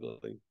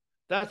mind-boggling.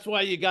 That's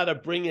why you got to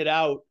bring it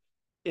out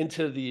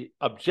into the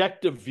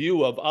objective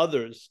view of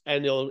others,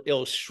 and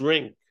it'll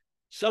shrink.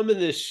 Some of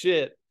this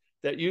shit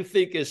that you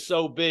think is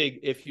so big,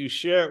 if you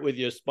share it with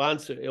your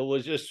sponsor, it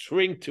will just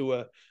shrink to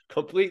a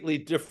completely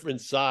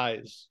different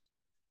size.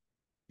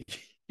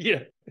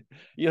 Yeah,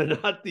 you're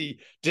not the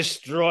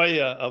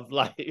destroyer of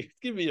life.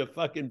 Give me a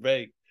fucking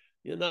break.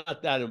 You're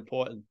not that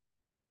important.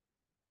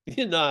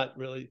 You're not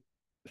really.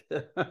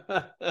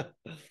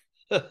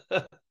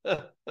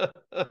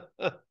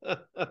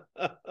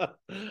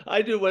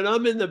 I do. When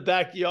I'm in the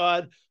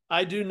backyard,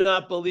 I do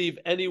not believe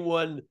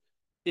anyone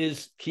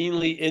is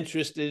keenly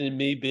interested in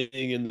me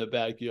being in the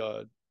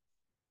backyard.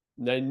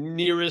 The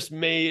nearest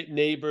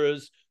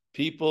neighbors,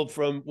 people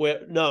from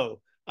where,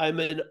 no, I'm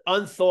an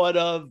unthought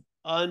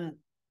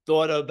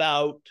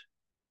about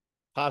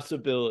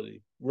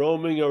possibility,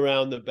 roaming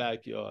around the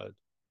backyard.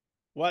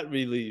 What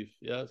relief,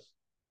 yes?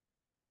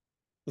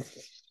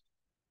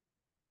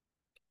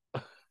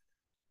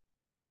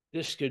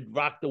 This could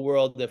rock the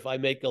world if I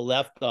make a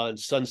left on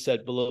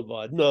Sunset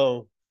Boulevard.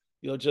 No,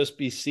 you'll just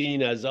be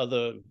seen as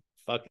other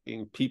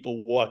fucking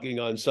people walking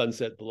on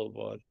Sunset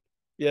Boulevard.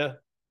 Yeah.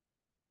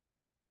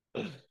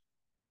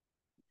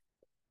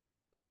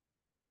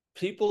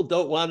 people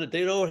don't want it.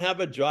 They don't have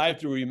a drive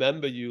to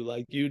remember you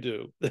like you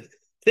do.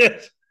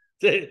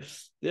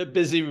 They're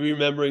busy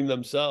remembering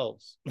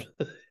themselves.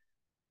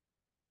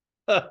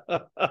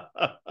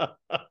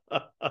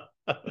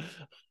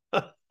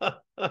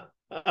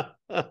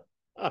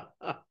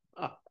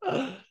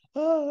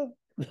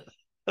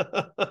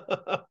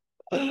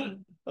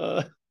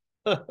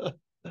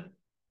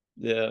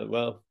 Yeah,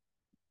 well,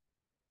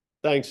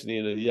 thanks,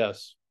 Nina.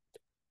 Yes.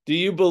 Do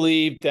you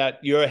believe that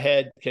your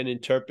head can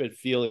interpret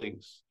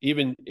feelings,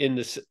 even in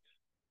this?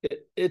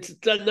 It's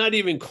not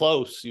even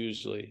close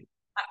usually.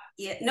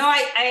 Yeah, no,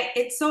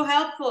 it's so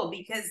helpful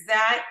because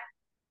that,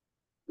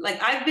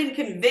 like, I've been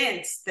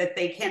convinced that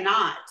they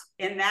cannot,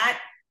 and that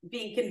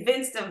being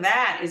convinced of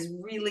that is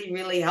really,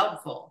 really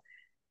helpful.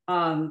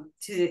 To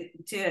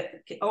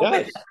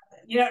open,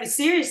 Yes.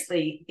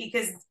 seriously,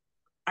 because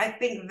I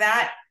think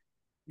that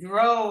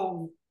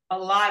drove a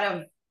lot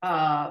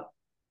of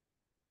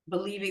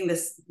believing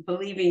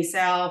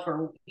self,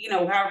 or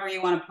however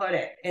you want to put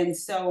it. And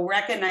so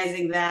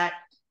recognizing that,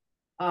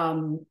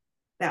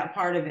 that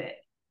part of it,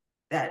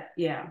 that,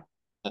 yeah.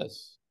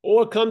 Yes.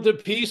 Or come to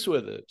peace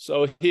with it.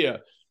 So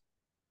here,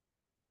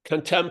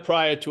 contempt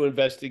prior to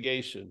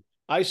investigation.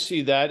 I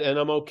see that and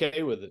I'm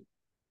okay with it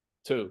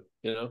too,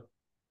 Yeah,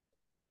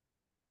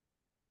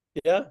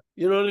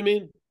 you know what I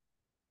mean?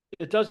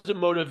 It doesn't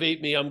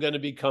motivate me. I'm going to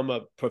become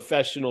a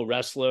professional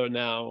wrestler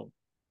now.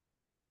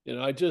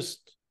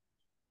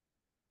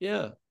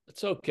 Yeah,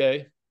 it's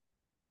okay.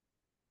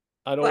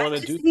 I don't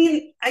want to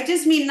do. I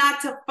just mean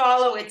not to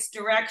follow its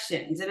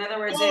directions. In other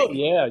words,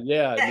 yeah,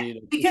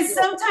 Nina, because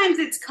sure. sometimes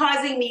it's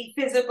causing me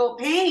physical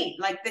pain.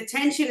 Like the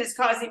tension is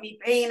causing me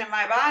pain in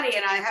my body,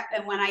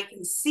 and when I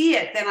can see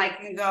it, then I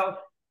can go,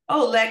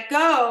 oh, let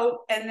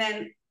go, and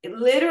then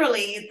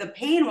literally the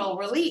pain will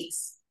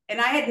release. And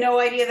I had no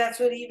idea that's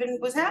what even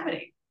was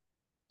happening.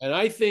 And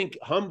I think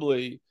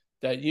humbly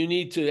that you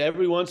need to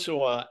every once in a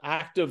while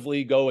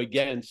actively go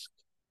against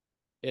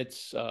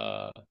its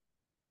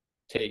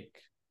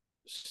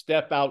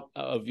step out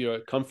of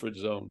your comfort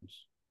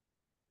zones.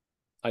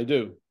 I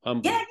do,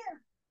 humbly.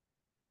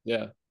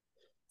 Yeah.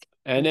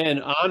 And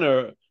then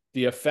honor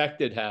the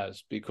effect it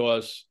has,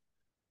 because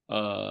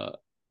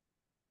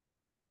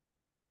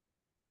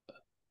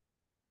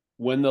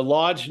when the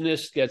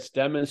largeness gets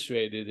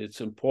demonstrated,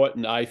 it's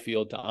important, I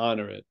feel, to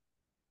honor it.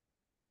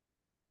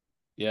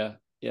 Yeah.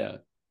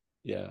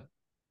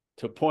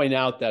 To point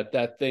out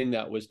that thing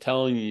that was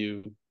telling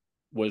you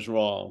was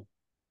wrong.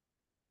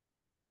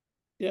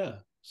 Yeah.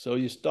 So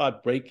you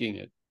start breaking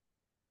it.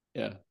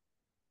 Yeah.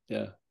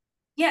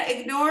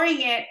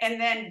 Ignoring it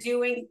and then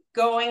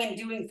going and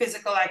doing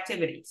physical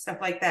activity, stuff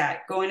like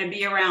that, going to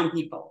be around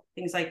people,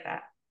 things like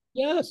that.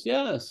 Yes.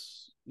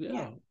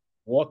 Yeah.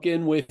 Walk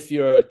in with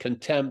your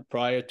contempt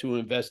prior to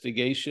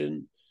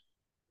investigation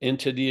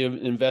into the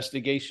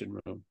investigation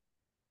room.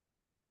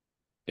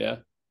 Yeah.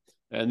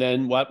 And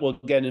then what will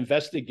get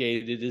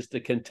investigated is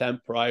the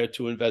contempt prior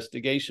to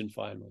investigation,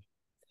 finally.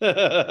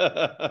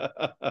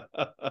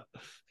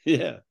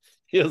 Yeah,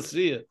 you'll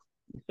see it.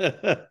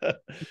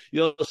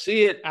 You'll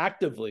see it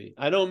actively.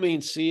 I don't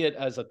mean see it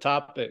as a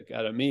topic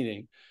at a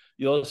meeting.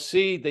 You'll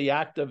see the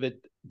act of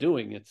it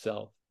doing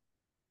itself.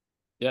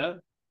 Yeah.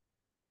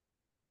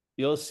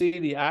 You'll see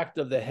the act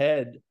of the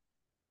head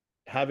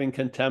having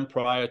contempt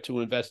prior to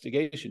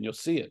investigation. You'll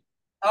see it.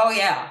 Oh,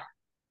 yeah.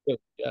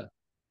 Yeah.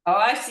 Oh,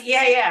 I see.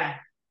 Yeah.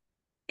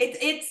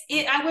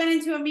 I went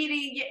into a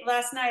meeting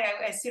last night.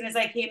 As soon as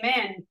I came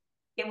in,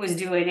 it was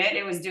doing it.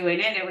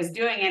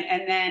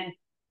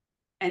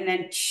 And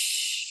then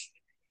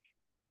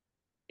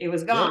it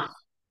was gone. Yes.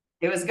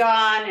 It was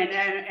gone,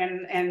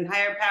 and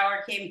higher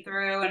power came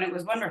through, and it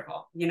was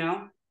wonderful.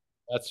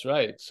 That's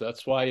right. So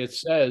that's why it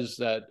says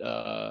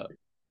that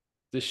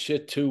this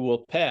shit too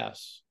will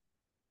pass.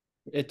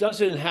 It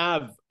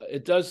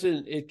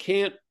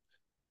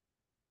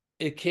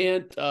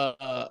can't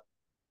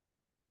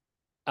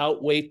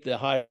outweigh the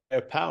higher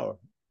power.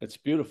 It's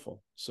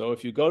beautiful. So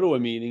if you go to a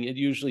meeting, it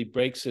usually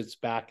breaks its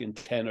back in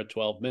 10 or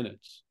 12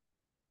 minutes.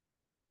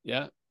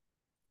 Yeah.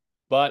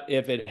 But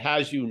if it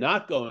has you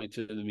not going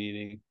to the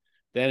meeting,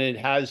 then it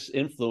has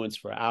influence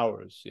for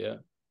hours. Yeah.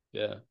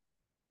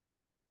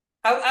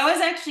 I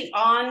was actually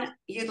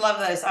you'd love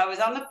this. I was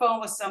on the phone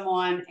with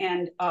someone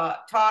and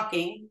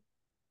talking.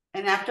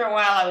 And after a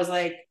while, I was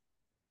like,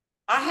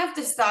 I have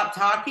to stop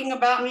talking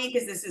about me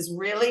because this is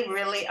really,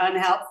 really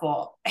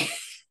unhelpful.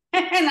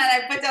 And then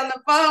I put down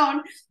the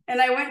phone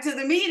and I went to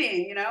the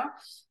meeting,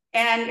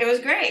 and it was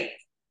great.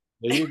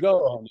 There you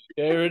go, honey.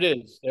 There it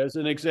is. There's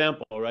an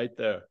example right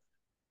there.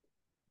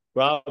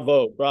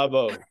 Bravo.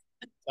 That's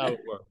how it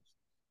works.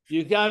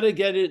 You got to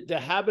get it. The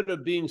habit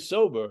of being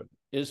sober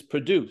is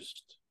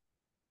produced.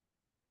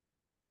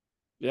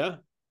 Yeah,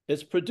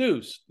 it's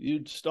produced.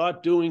 You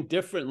start doing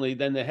differently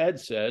than the head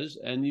says,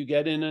 and you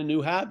get in a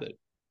new habit.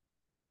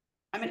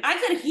 I mean, I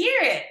could hear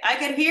it. I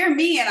could hear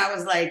me, and I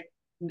was like,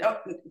 no,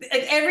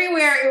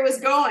 everywhere it was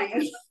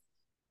going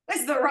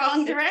was the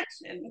wrong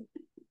direction.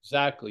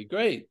 Exactly.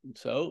 Great.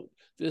 So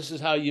this is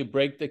how you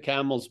break the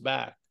camel's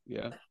back.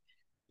 Yeah.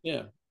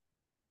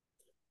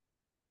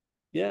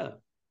 Yeah.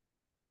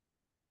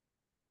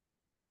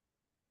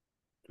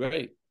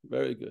 Great.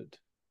 Very good.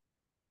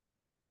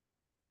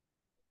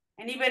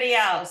 Anybody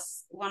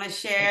else want to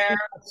share?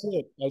 That's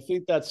it. I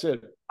think that's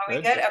it. Are we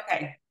Right? good?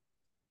 Okay.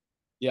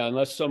 Yeah,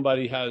 unless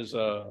somebody has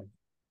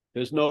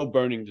there's no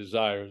burning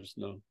desires,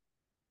 no.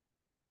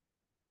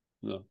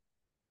 No.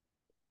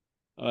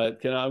 I'm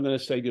going to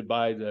say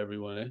goodbye to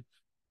everyone, eh?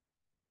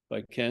 If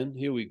I can.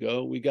 Here we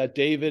go. We got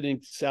David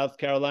in South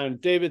Carolina.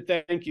 David,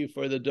 thank you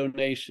for the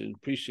donation.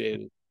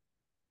 Appreciate it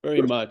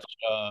very much.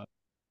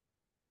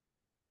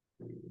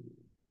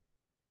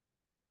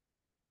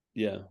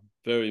 Yeah,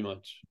 very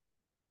much.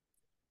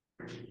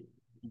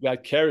 We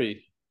got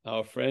Kerry,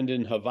 our friend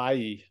in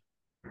Hawaii.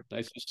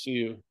 Nice to see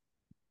you.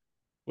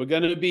 We're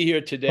going to be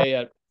here today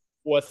at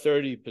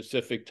 4:30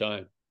 Pacific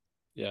time.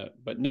 Yeah,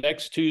 but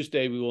next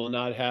Tuesday we will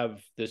not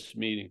have this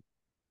meeting,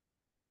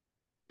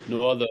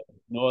 nor the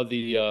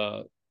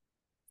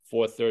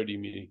 4:30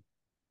 meeting.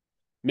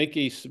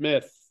 Mickey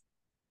Smith,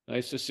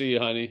 nice to see you,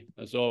 honey,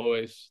 as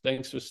always.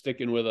 Thanks for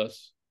sticking with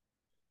us.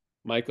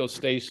 Michael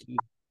Stacy,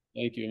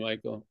 thank you,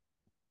 Michael.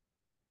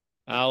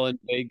 Alan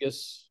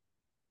Vegas,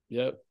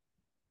 yep.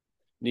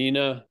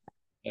 Nina,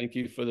 thank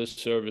you for the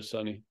service,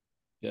 honey.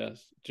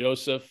 Yes.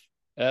 Joseph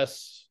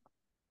S,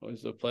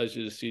 always a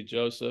pleasure to see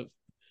Joseph.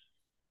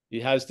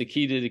 He has the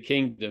key to the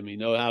kingdom. He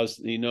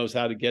knows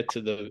how to get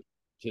to the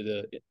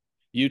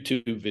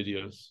YouTube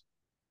videos.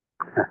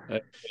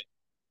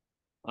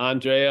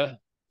 Andrea,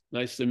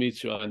 nice to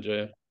meet you,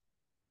 Andrea.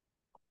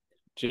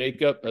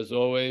 Jacob, as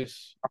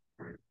always.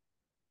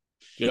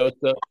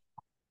 Joseph,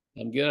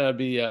 I'm gonna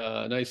be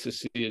nice to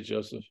see you,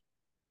 Joseph.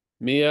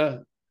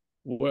 Mia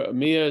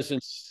is in,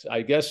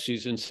 I guess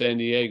she's in San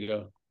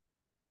Diego.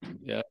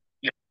 Yeah.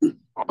 See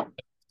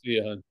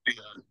you,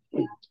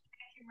 hon.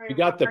 We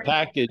got the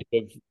package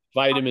of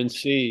vitamin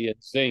C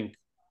and zinc.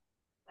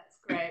 That's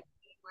great.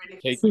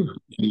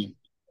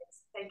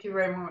 Thank you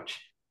very much.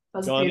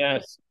 John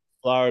S.,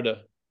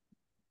 Florida.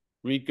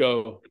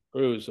 Rico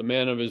Cruz, a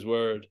man of his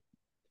word.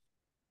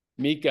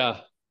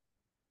 Mika,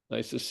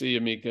 nice to see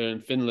you, Mika,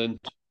 in Finland.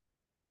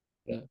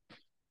 Yeah.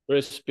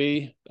 Chris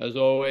B., as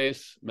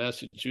always,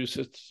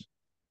 Massachusetts.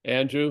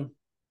 Andrew,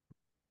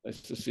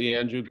 nice to see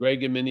Andrew.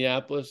 Greg in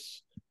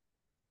Minneapolis.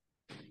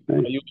 Are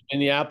you in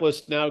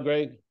Minneapolis now,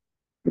 Greg?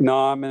 No,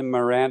 I'm in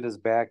Miranda's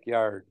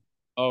backyard.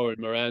 Oh, in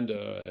Miranda.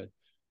 All right.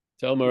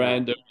 Tell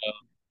Miranda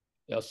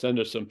I'll send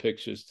her some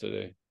pictures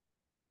today.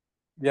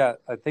 Yeah,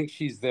 I think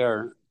she's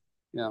there.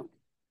 Yeah.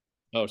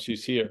 Oh,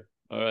 she's here.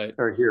 All right.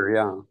 Or here,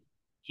 yeah.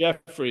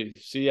 Jeffrey,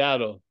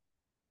 Seattle.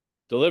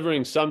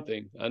 Delivering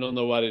something. I don't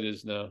know what it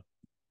is now.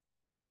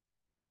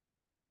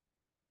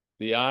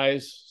 The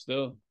eyes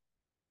still?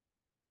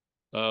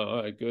 Oh,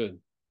 all right, good.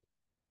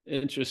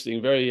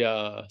 Interesting. Very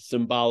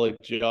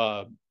symbolic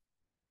job.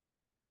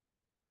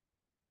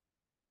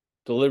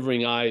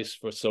 Delivering eyes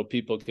so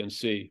people can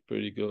see.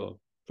 Pretty cool.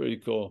 Pretty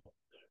cool.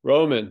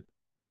 Roman,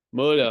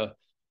 Muda.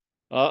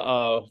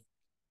 Uh-oh.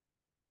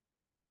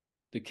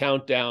 The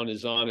countdown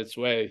is on its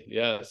way.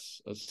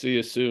 Yes. I'll see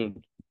you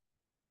soon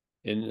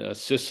in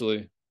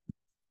Sicily.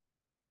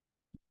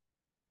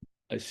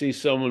 I see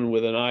someone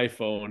with an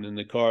iPhone and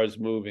the car is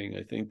moving.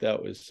 I think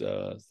that was,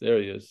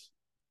 there he is.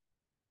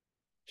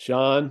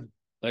 Sean,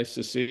 nice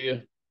to see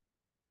you.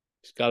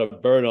 He's got a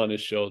bird on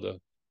his shoulder.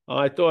 Oh,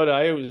 I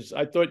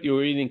thought you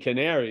were eating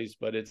canaries,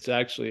 but it's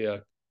actually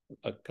a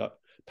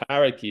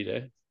parakeet,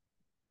 eh?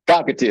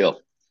 Cockatiel.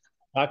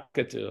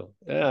 Cockatiel.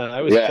 Yeah,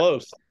 I was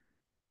close.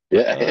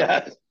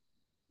 Yeah.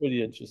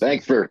 Pretty interesting.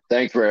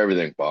 Thanks for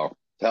everything, Paul.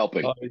 It's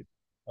helping.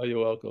 Oh,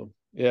 you're welcome.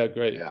 Yeah,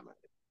 great. Yeah.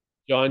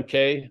 John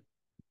K.,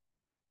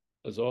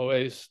 as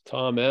always.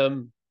 Tom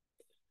M.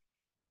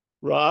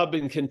 Rob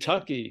in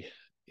Kentucky.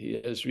 He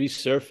has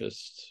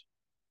resurfaced.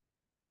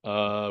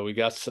 We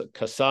got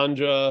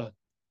Cassandra,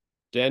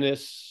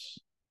 Dennis,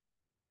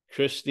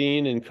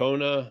 Christine in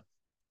Kona,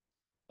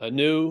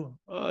 Anu.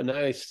 Oh,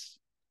 nice.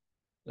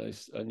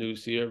 Nice.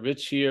 Anu's here.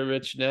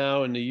 Rich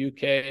now in the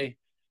UK.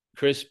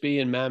 Crispy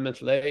in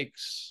Mammoth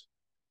Lakes.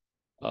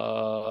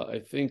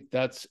 I think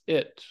that's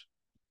it.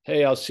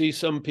 Hey, I'll see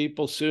some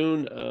people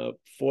soon,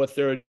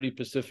 4:30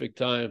 Pacific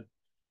time.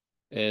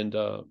 And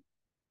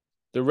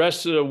the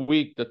rest of the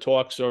week, the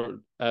talks are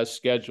as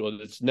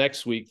scheduled. It's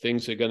next week,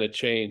 things are going to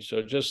change.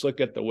 So just look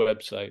at the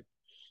website,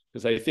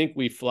 because I think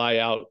we fly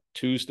out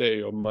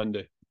Tuesday or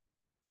Monday.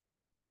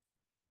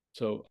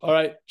 So, all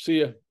right. See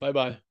you.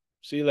 Bye-bye.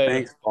 See you later.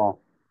 Thanks,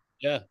 Paul.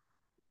 Yeah.